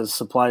Bryce has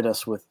supplied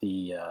us with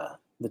the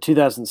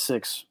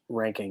 2006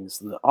 rankings.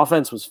 The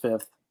offense was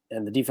 5th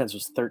and the defense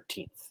was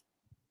 13th.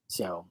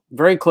 So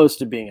very close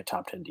to being a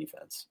top 10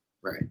 defense.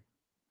 Right.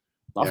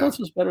 The offense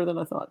was better than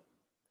I thought.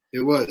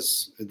 It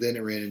was. And then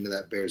it ran into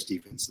that Bears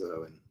defense,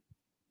 though, and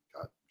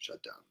got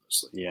shut down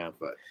mostly. Yeah.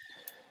 But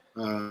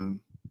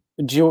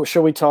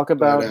shall we talk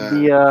about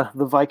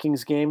the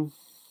Vikings game?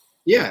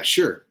 Yeah,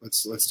 sure.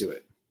 Let's do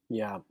it.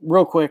 Yeah,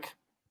 real quick,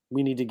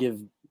 we need to give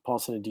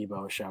Paulson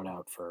Adebo a shout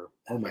out for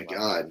oh my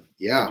god,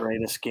 yeah, the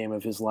greatest game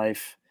of his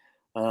life.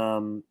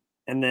 And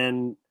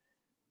then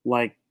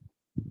like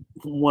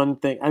one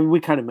thing, I mean, we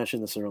kind of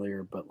mentioned this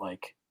earlier, but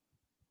like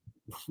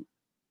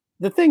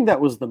the thing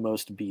that was the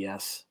most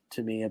BS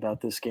to me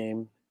about this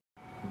game.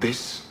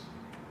 This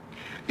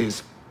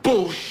is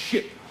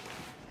bullshit.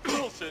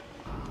 Bullshit.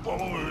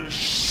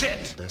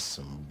 Bullshit. That's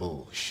some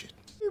bullshit.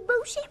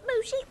 Bullshit,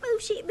 bullshit,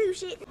 bullshit,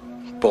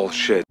 bullshit.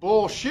 Bullshit.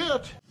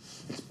 Bullshit.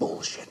 It's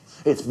bullshit.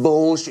 It's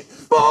bullshit.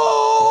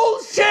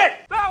 Bullshit!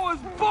 That was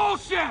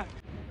bullshit.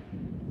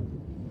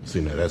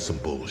 See, now that's some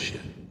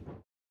bullshit.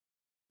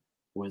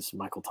 Was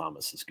Michael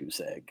Thomas's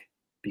goose egg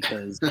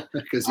because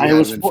because he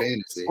has in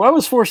fantasy. Well, I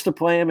was forced to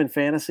play him in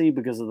fantasy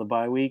because of the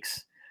bye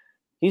weeks.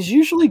 He's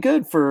usually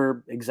good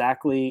for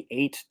exactly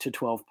 8 to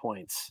 12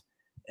 points.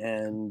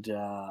 And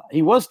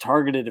he was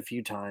targeted a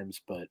few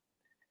times, but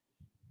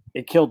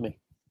it killed me.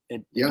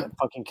 It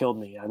fucking killed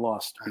me. I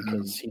lost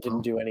because he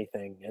didn't do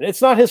anything. And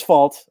it's not his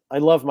fault. I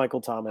love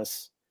Michael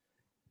Thomas,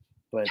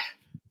 but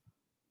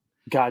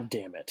God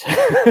damn it.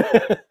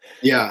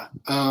 Yeah.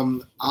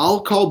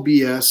 I'll call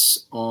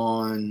BS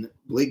on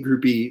Blake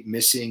Grupe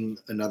missing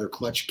another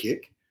clutch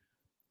kick.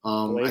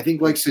 I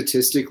think like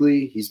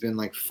statistically, he's been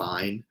like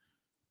fine.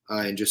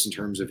 And just in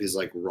terms of his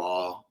like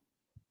raw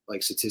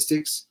like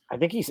statistics. I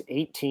think he's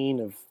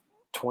 18 of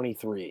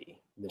 23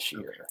 this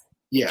year. Okay.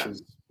 Yeah. Which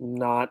is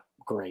not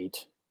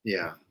great.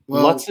 Yeah.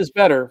 Well, Lutz is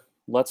better.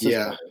 Lutz is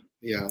better.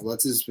 Yeah.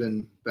 Lutz has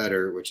been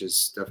better, which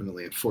is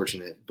definitely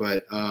unfortunate.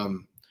 But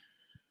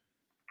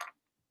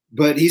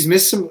he's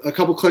missed a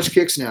couple clutch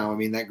kicks now. I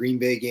mean, that Green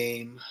Bay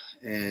game,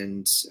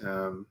 and I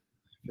feel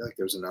like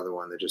there's another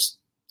one that just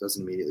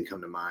doesn't immediately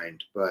come to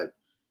mind. But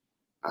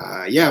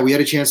yeah, we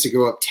had a chance to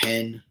go up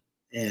 10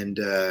 and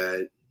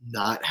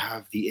not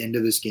have the end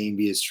of this game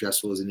be as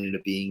stressful as it ended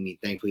up being. I mean,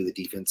 thankfully, the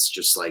defense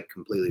just like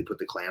completely put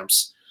the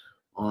clamps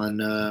on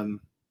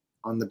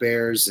the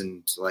Bears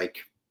and like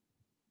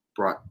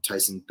brought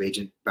Tyson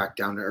Bagent back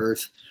down to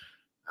earth.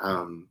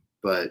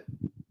 But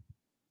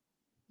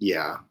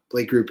yeah,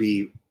 Blake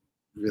Grupe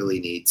really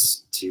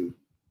needs to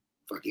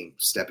fucking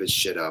step his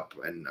shit up.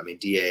 And I mean,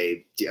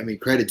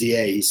 credit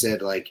DA. He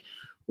said like,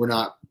 we're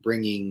not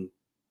bringing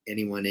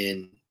anyone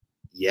in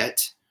yet.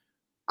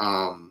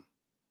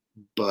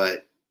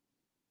 But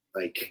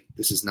like,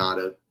 this is not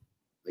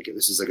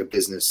this is like a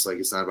business. Like,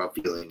 it's not about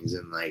feelings.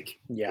 And like,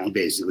 he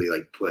basically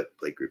like put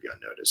Blake Grupe on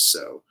notice.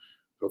 So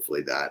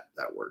hopefully that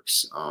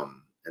works.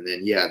 And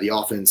then, yeah, the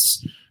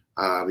offense,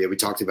 we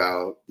talked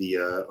about the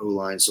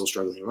O-line still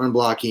struggling in run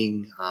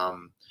blocking.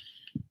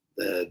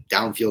 The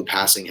downfield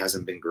passing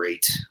hasn't been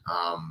great.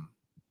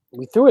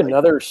 We threw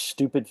another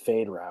stupid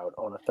fade route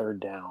on a third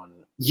down.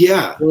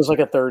 Yeah. It was like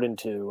a 3rd and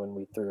 2 and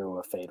we threw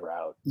a fade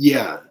route.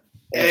 Yeah.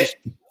 It just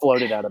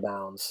floated out of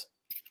bounds.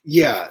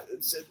 Yeah.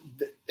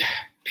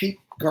 Pete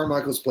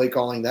Carmichael's play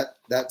calling,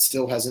 that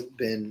still hasn't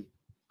been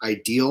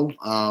ideal.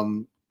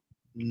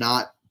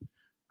 Not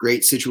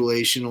great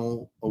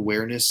situational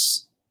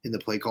awareness in the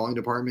play calling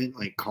department,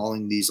 like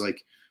calling these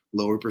like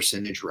lower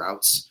percentage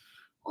routes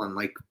on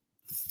like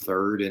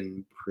 3rd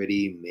and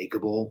pretty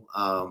makeable.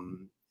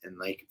 And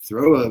like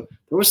throw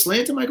a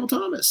slant to Michael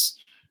Thomas.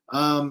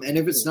 And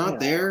if it's not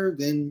there,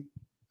 then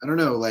I don't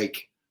know,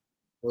 like,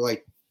 or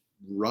like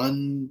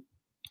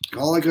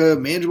call like a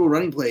manageable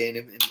running play.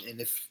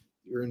 And if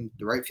you're in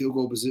the right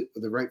field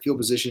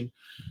position,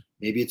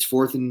 maybe it's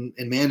 4th and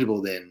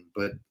manageable then,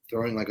 but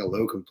throwing like a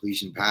low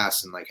completion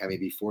pass and like having it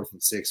be 4th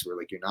and 6 where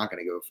like you're not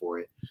going to go for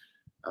it.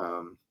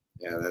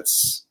 Yeah,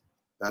 that's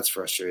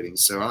frustrating.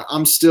 So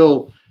I'm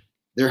still,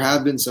 there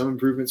have been some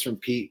improvements from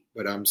Pete,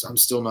 but I'm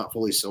still not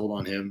fully sold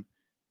on him.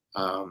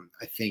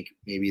 I think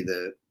maybe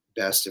the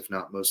best, if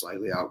not most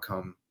likely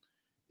outcome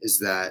is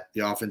that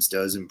the offense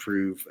does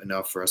improve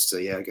enough for us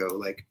to, go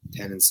like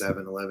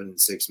 10-7,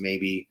 11-6,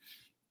 maybe.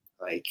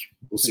 Like,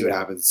 we'll see what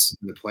happens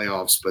in the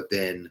playoffs, but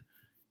then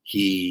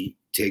he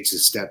takes a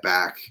step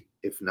back,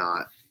 if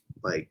not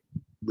like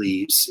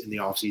leaves in the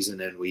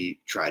offseason, and we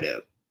try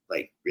to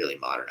like really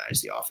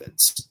modernize the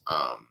offense.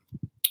 I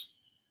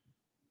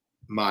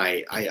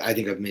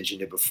think I've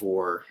mentioned it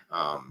before,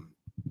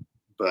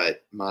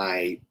 but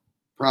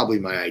probably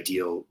my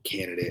ideal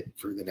candidate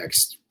for the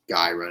next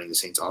guy running the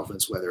Saints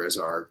offense, whether as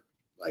our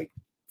like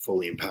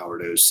fully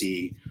empowered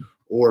OC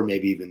or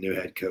maybe even new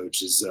head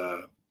coach, is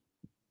I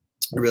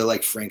really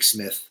like Frank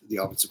Smith, the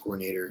offensive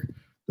coordinator,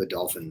 the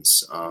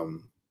Dolphins. I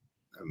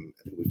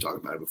think we've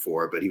talked about it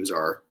before, but he was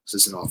our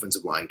assistant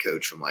offensive line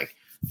coach from like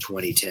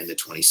 2010 to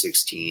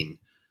 2016.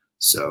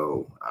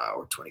 So,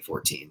 or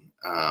 2014.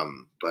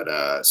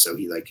 So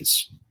he like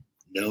is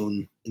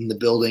known in the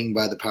building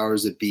by the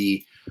powers that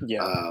be.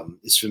 Yeah.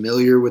 Is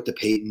familiar with the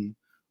Peyton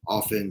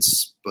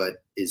offense,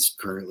 but is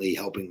currently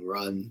helping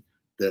run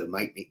the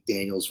Mike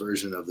McDaniels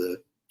version of the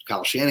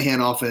Kyle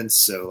Shanahan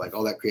offense. So like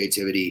all that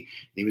creativity.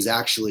 And he was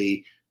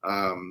actually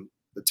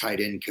the tight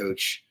end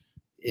coach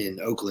in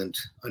Oakland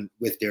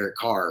with Derek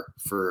Carr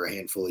for a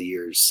handful of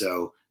years.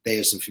 So they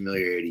have some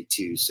familiarity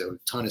too. So a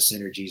ton of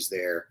synergies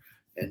there.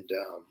 and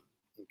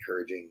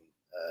encouraging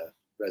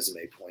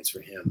resume points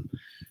for him.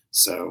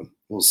 So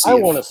we'll see. I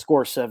want to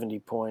score 70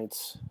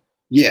 points.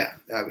 Yeah,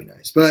 that'd be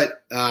nice.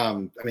 But I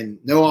mean,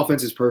 no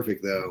offense is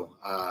perfect though.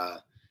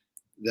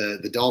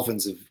 The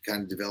Dolphins have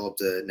kind of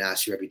developed a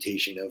nasty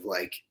reputation of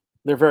like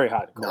they're very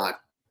hot,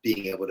 not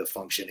being able to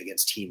function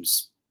against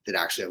teams that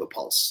actually have a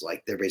pulse.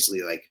 Like they're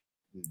basically like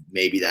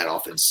maybe that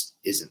offense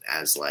isn't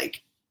as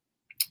like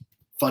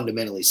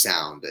fundamentally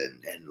sound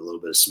and a little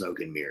bit of smoke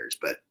and mirrors,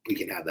 but we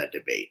can have that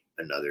debate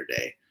another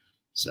day.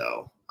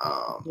 So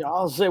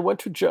yeah, they went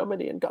to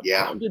Germany and got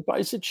pounded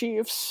by the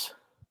Chiefs.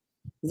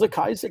 The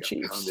Kaiser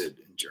Chiefs. Pounded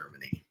in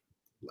Germany.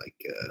 Like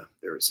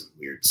there was some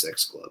weird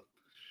sex club.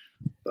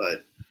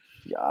 But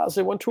yeah,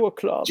 they went to a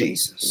club.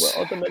 Jesus.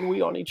 Where other men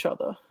we on each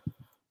other.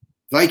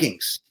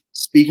 Vikings.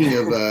 Speaking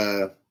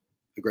of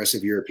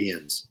aggressive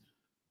Europeans.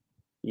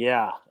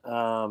 Yeah.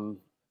 I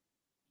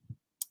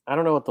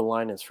don't know what the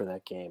line is for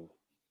that game,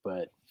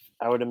 but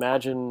I would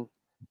imagine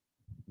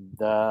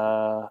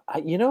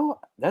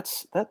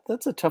that's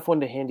a tough one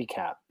to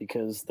handicap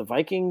because the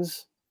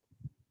Vikings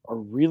are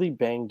really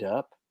banged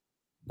up,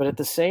 but at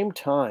the same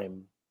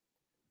time,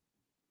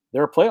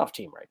 they're a playoff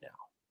team right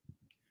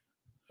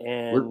now.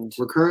 And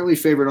we're currently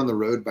favored on the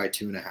road by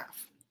 2.5.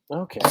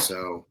 Okay.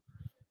 So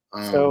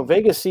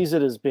Vegas sees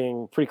it as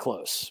being pretty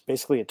close,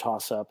 basically a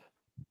toss-up.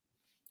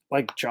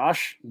 Like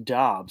Josh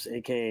Dobbs,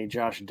 aka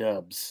Josh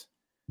Dubs,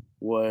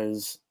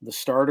 was the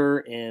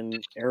starter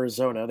in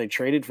Arizona. They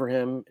traded for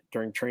him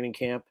during training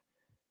camp.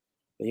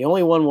 They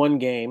only won one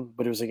game,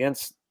 but it was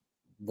against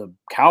the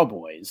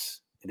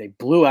Cowboys. They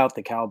blew out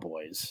the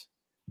Cowboys.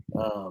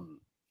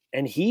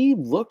 And he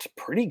looked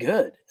pretty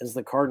good as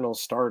the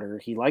Cardinals starter.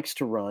 He likes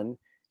to run.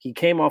 He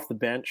came off the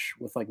bench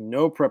with like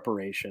no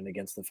preparation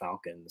against the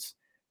Falcons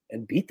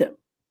and beat them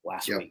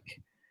last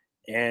week.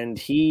 And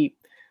he,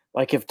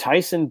 like if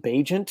Tyson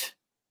Bagent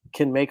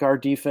can make our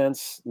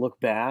defense look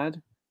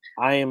bad,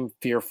 I am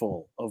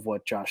fearful of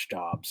what Josh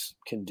Dobbs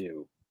can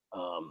do.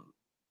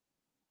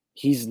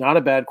 He's not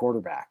a bad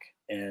quarterback,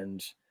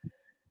 and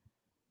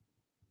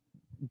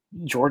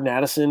Jordan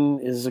Addison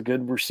is a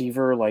good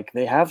receiver. Like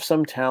they have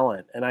some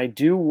talent, and I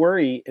do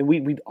worry. And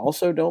we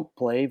also don't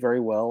play very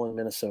well in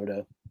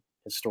Minnesota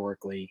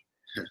historically.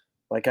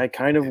 Like I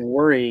kind of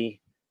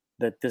worry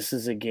that this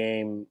is a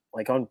game.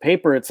 Like on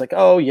paper, it's like,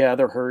 oh yeah,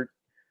 they're hurt.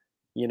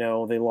 You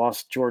know, they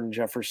lost Jordan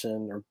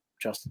Jefferson or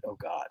just oh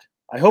god.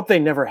 I hope they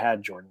never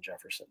had Jordan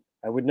Jefferson.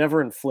 I would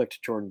never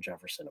inflict Jordan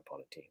Jefferson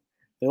upon a team.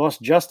 They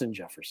lost Justin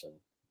Jefferson.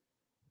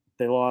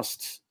 They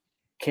lost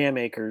Cam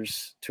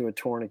Akers to a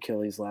torn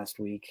Achilles last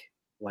week.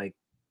 Like,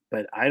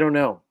 but I don't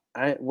know.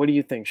 What do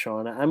you think,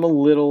 Sean? I'm a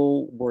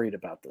little worried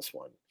about this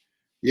one.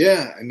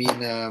 Yeah, I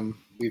mean,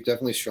 we've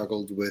definitely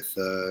struggled with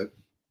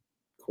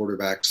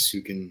quarterbacks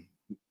who can,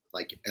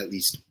 like, at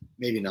least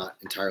maybe not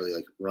entirely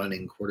like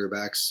running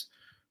quarterbacks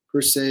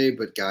per se,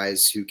 but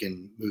guys who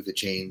can move the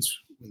chains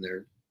when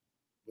they're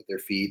with their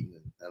feet and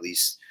at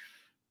least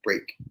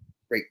break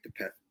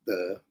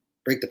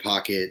the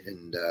pocket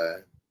and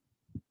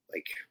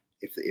like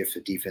if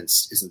the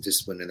defense isn't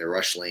disciplined in their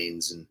rush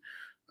lanes and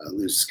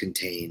loses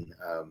contain,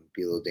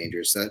 be a little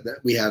dangerous. That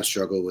we have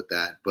struggled with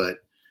that, but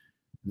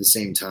at the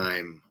same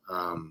time,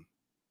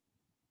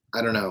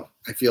 I don't know.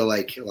 I feel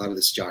like a lot of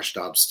this Josh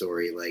Dobbs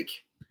story, like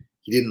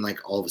he didn't like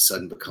all of a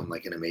sudden become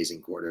like an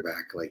amazing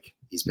quarterback. Like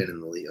he's been in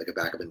the league, like a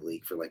backup in the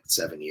league for like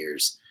 7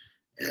 years.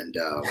 And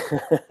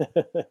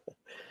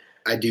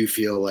I do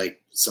feel like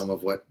some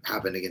of what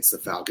happened against the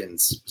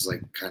Falcons was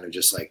like kind of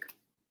just like,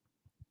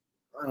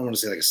 I don't want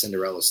to say like a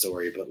Cinderella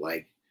story, but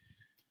like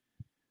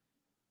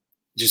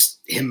just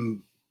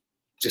him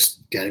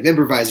just kind of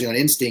improvising on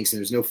instincts, and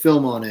there's no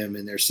film on him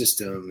in their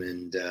system.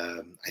 And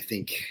I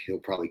think he'll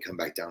probably come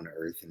back down to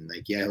earth and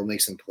like, yeah, he'll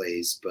make some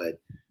plays, but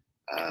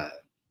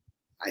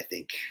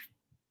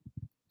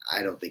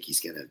I don't think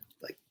he's going to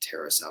like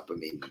tear us up. I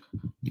mean,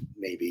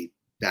 maybe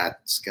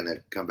that's going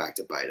to come back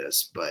to bite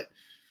us, but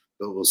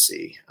we'll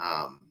see.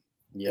 And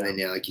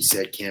then, like you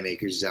said, Cam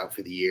Akers is out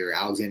for the year.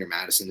 Alexander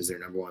Madison is their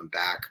number one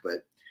back,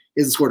 but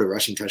he hasn't scored a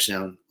rushing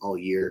touchdown all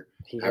year,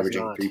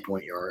 averaging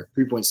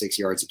 3.6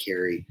 yards a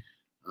carry.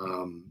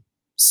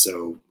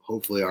 So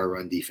hopefully our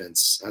run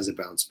defense has a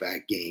bounce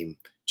back game.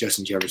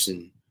 Justin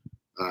Jefferson,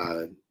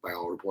 by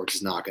all reports,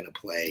 is not going to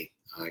play.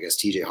 I guess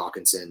TJ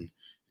Hawkinson,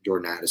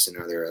 Jordan Addison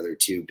are their other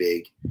two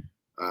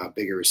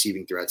bigger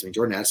receiving threats. I mean,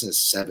 Jordan Addison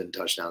has 7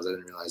 touchdowns. I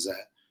didn't realize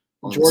that.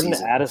 Jordan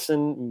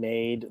Addison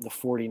made the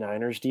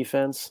 49ers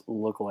defense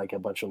look like a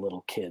bunch of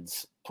little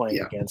kids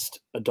playing against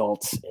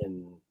adults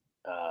in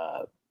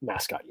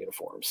mascot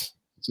uniforms.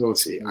 So we'll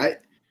see.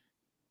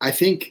 I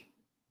think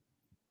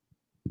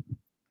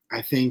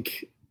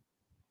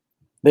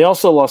they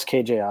also lost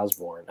KJ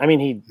Osborne. I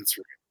mean, that's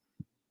right.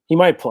 He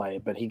might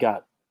play, but he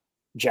got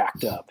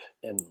jacked up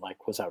and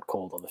like was out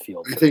cold on the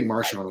field. I think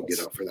Marshawn will get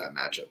up for that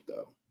matchup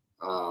though.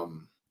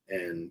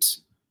 And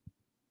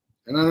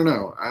I don't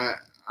know.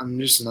 I'm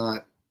just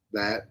not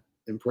that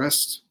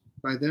impressed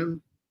by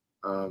them.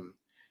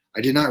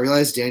 I did not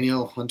realize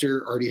Danielle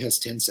Hunter already has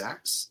 10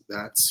 sacks.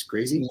 That's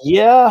crazy.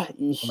 Yeah,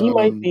 he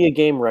might be a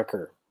game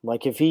wrecker.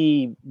 Like if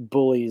he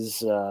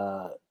bullies,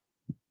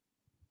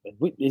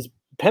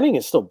 Penning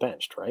is still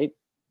benched, right?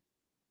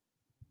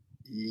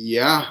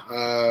 Yeah.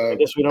 I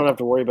guess we don't have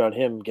to worry about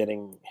him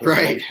getting his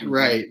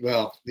right.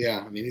 Well,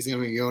 yeah. I mean, he's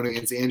going to be going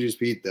against Andrews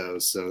Pete though,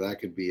 so that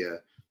could be a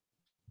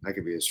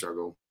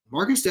struggle.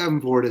 Marcus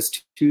Davenport has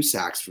 2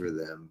 sacks for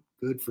them.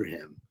 Good for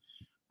him.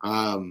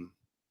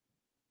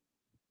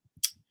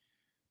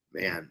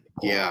 Man,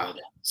 yeah.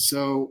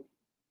 So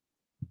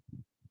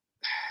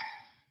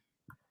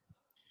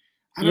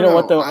you know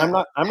what though? I'm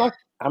not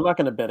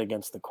going to bet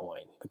against the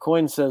coin. The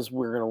coin says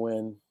we're going to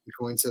win. The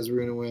coin says we're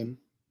going to win.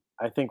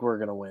 I think we're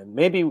going to win.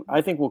 Maybe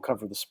I think we'll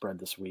cover the spread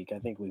this week. I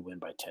think we win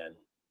by 10.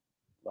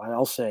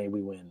 I'll say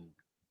we win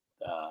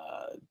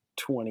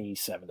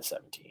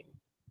 27-17.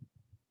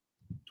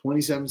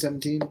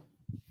 27-17?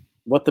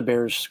 What the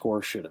Bears'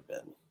 score should have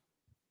been.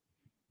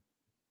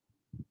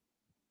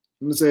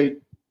 I'm going to say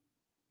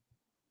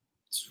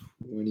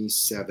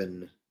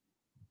 27-24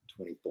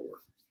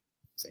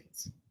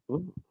 Saints.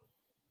 Ooh,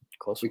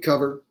 close. We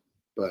cover,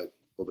 but a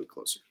little bit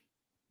closer.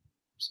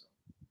 So,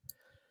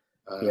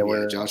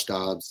 Josh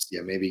Dobbs,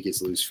 maybe he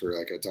gets loose for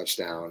like a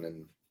touchdown,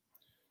 and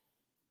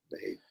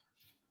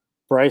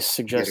Bryce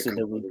suggested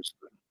that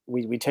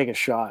we take a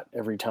shot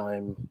every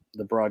time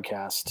the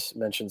broadcast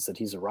mentions that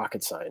he's a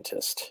rocket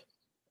scientist,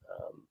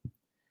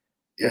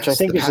 which I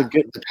think is a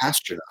good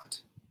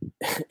astronaut.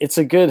 It's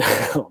a good.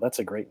 Oh, that's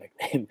a great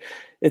nickname.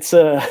 It's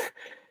a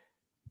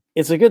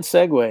good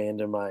segue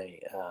into my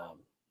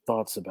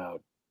thoughts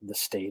about the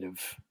state of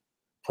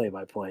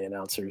play-by-play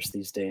announcers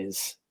these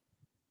days.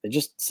 They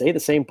just say the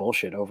same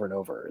bullshit over and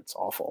over. It's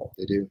awful.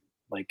 They do.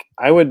 Like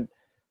I would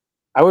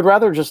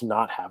rather just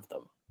not have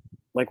them.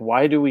 Like,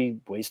 why do we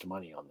waste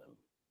money on them?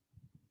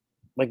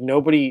 Like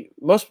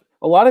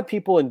a lot of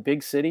people in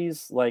big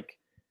cities like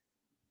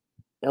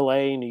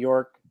LA, New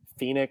York,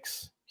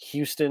 Phoenix,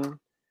 Houston,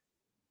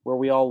 where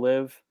we all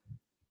live,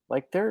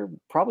 like they're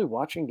probably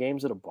watching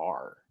games at a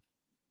bar.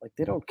 Like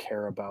they don't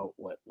care about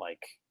what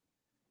like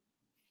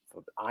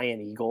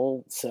Ian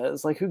Eagle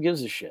says. Like who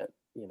gives a shit?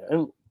 You know,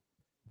 and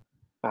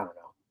I don't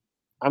know.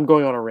 I'm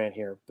going on a rant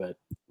here, but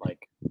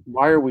like,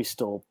 why are we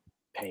still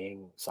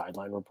paying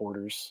sideline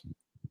reporters?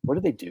 What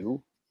do they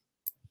do?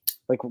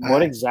 Like,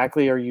 what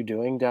exactly are you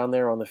doing down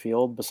there on the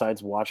field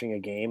besides watching a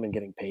game and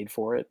getting paid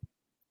for it?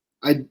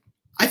 I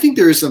think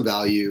there is some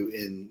value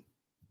in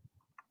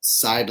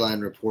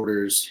sideline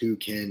reporters who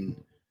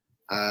can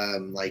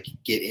like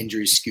get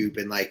injury scoop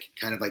and like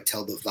kind of like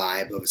tell the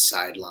vibe of a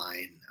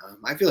sideline.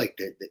 I feel like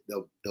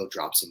they'll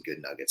drop some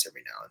good nuggets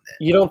every now and then.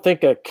 You don't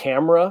think a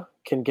camera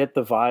can get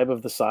the vibe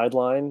of the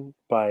sideline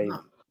by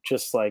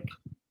just like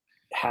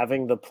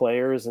having the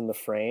players in the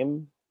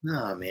frame?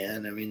 No,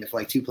 man. I mean, if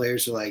like 2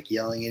 players are like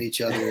yelling at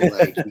each other,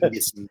 like you can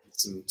get some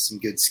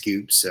good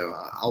scoops. So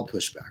I'll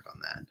push back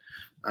on that.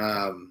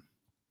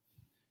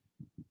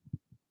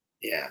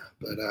 Yeah,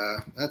 but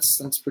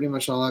that's pretty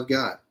much all I've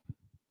got.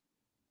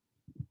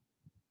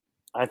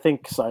 I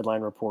think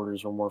sideline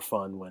reporters were more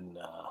fun when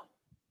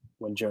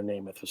Joe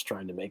Namath was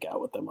trying to make out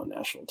with them on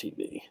national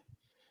TV.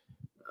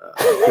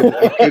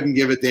 I couldn't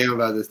give a damn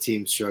about this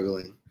team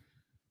struggling.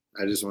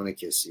 I just want to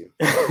kiss you.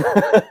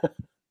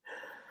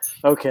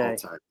 Okay.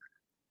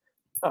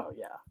 Oh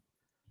yeah.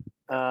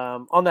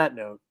 On that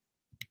note,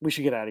 we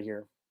should get out of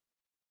here.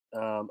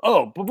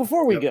 But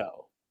before we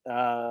go,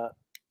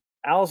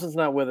 Allison's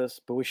not with us,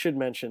 but we should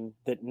mention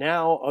that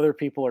now other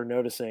people are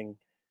noticing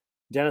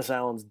Dennis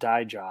Allen's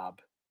dye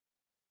job.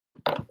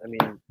 I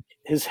mean,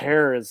 his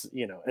hair is,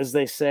 as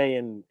they say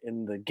in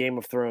the Game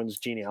of Thrones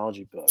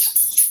genealogy book,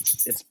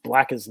 it's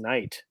black as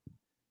night,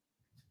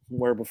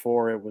 where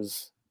before it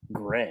was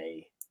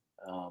gray.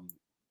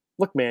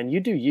 Look, man, you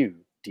do you,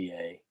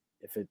 DA.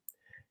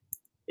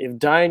 If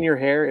dyeing your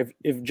hair,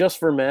 if Just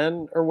for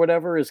Men or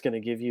whatever is going to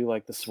give you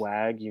like the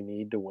swag you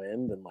need to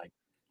win, then like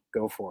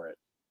go for it.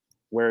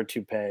 Wear a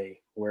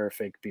toupee, wear a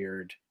fake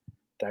beard,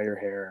 dye your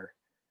hair,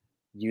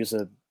 use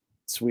a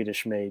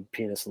Swedish-made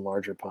penis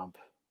enlarger pump.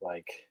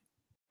 Like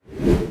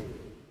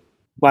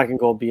Black and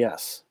Gold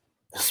BS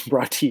is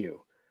brought to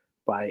you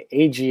by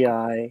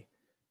AGI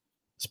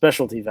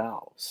Specialty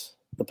Valves,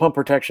 the pump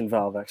protection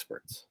valve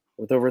experts.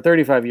 With over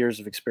 35 years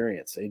of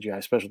experience,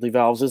 AGI Specialty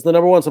Valves is the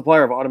 #1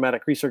 supplier of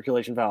automatic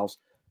recirculation valves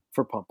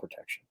for pump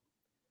protection.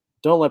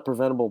 Don't let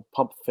preventable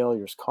pump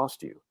failures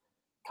cost you.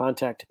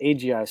 Contact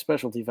AGI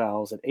Specialty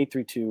Valves at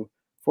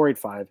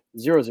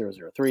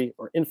 832-485-0003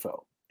 or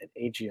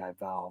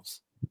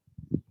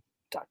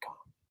info@agivalves.com.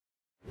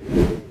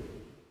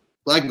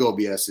 Black and Gold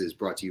BS is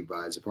brought to you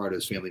by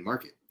Zapardo's Family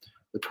Market,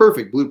 the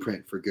perfect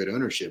blueprint for good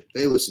ownership.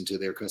 They listen to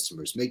their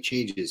customers, make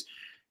changes,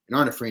 and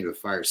aren't afraid of a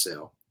fire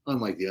sale.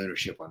 Unlike the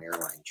ownership on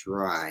Airline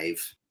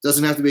Drive,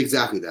 doesn't have to be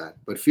exactly that,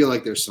 but feel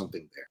like there's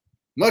something there.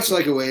 Much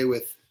like a way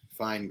with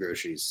fine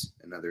groceries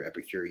and other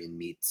Epicurean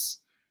meats,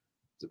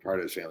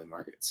 Zapardo's Family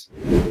Markets.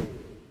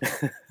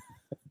 Okay.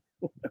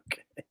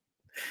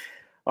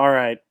 All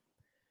right.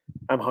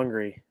 I'm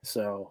hungry,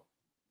 so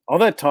All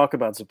that talk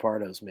about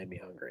Zappardo's made me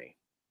hungry.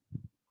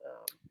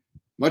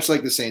 Much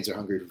like the Saints are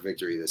hungry for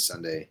victory this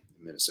Sunday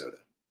in Minnesota.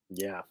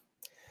 Yeah.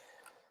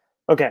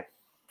 Okay.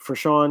 For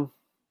Sean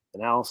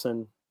and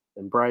Allison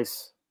and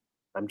Bryce,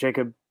 I'm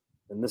Jacob,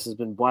 and this has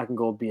been Black and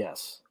Gold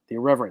BS, the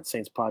Irreverent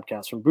Saints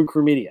podcast from Boot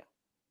Crew Media.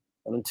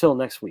 And until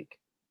next week,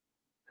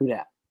 who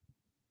dat?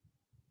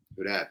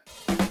 Who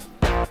dat?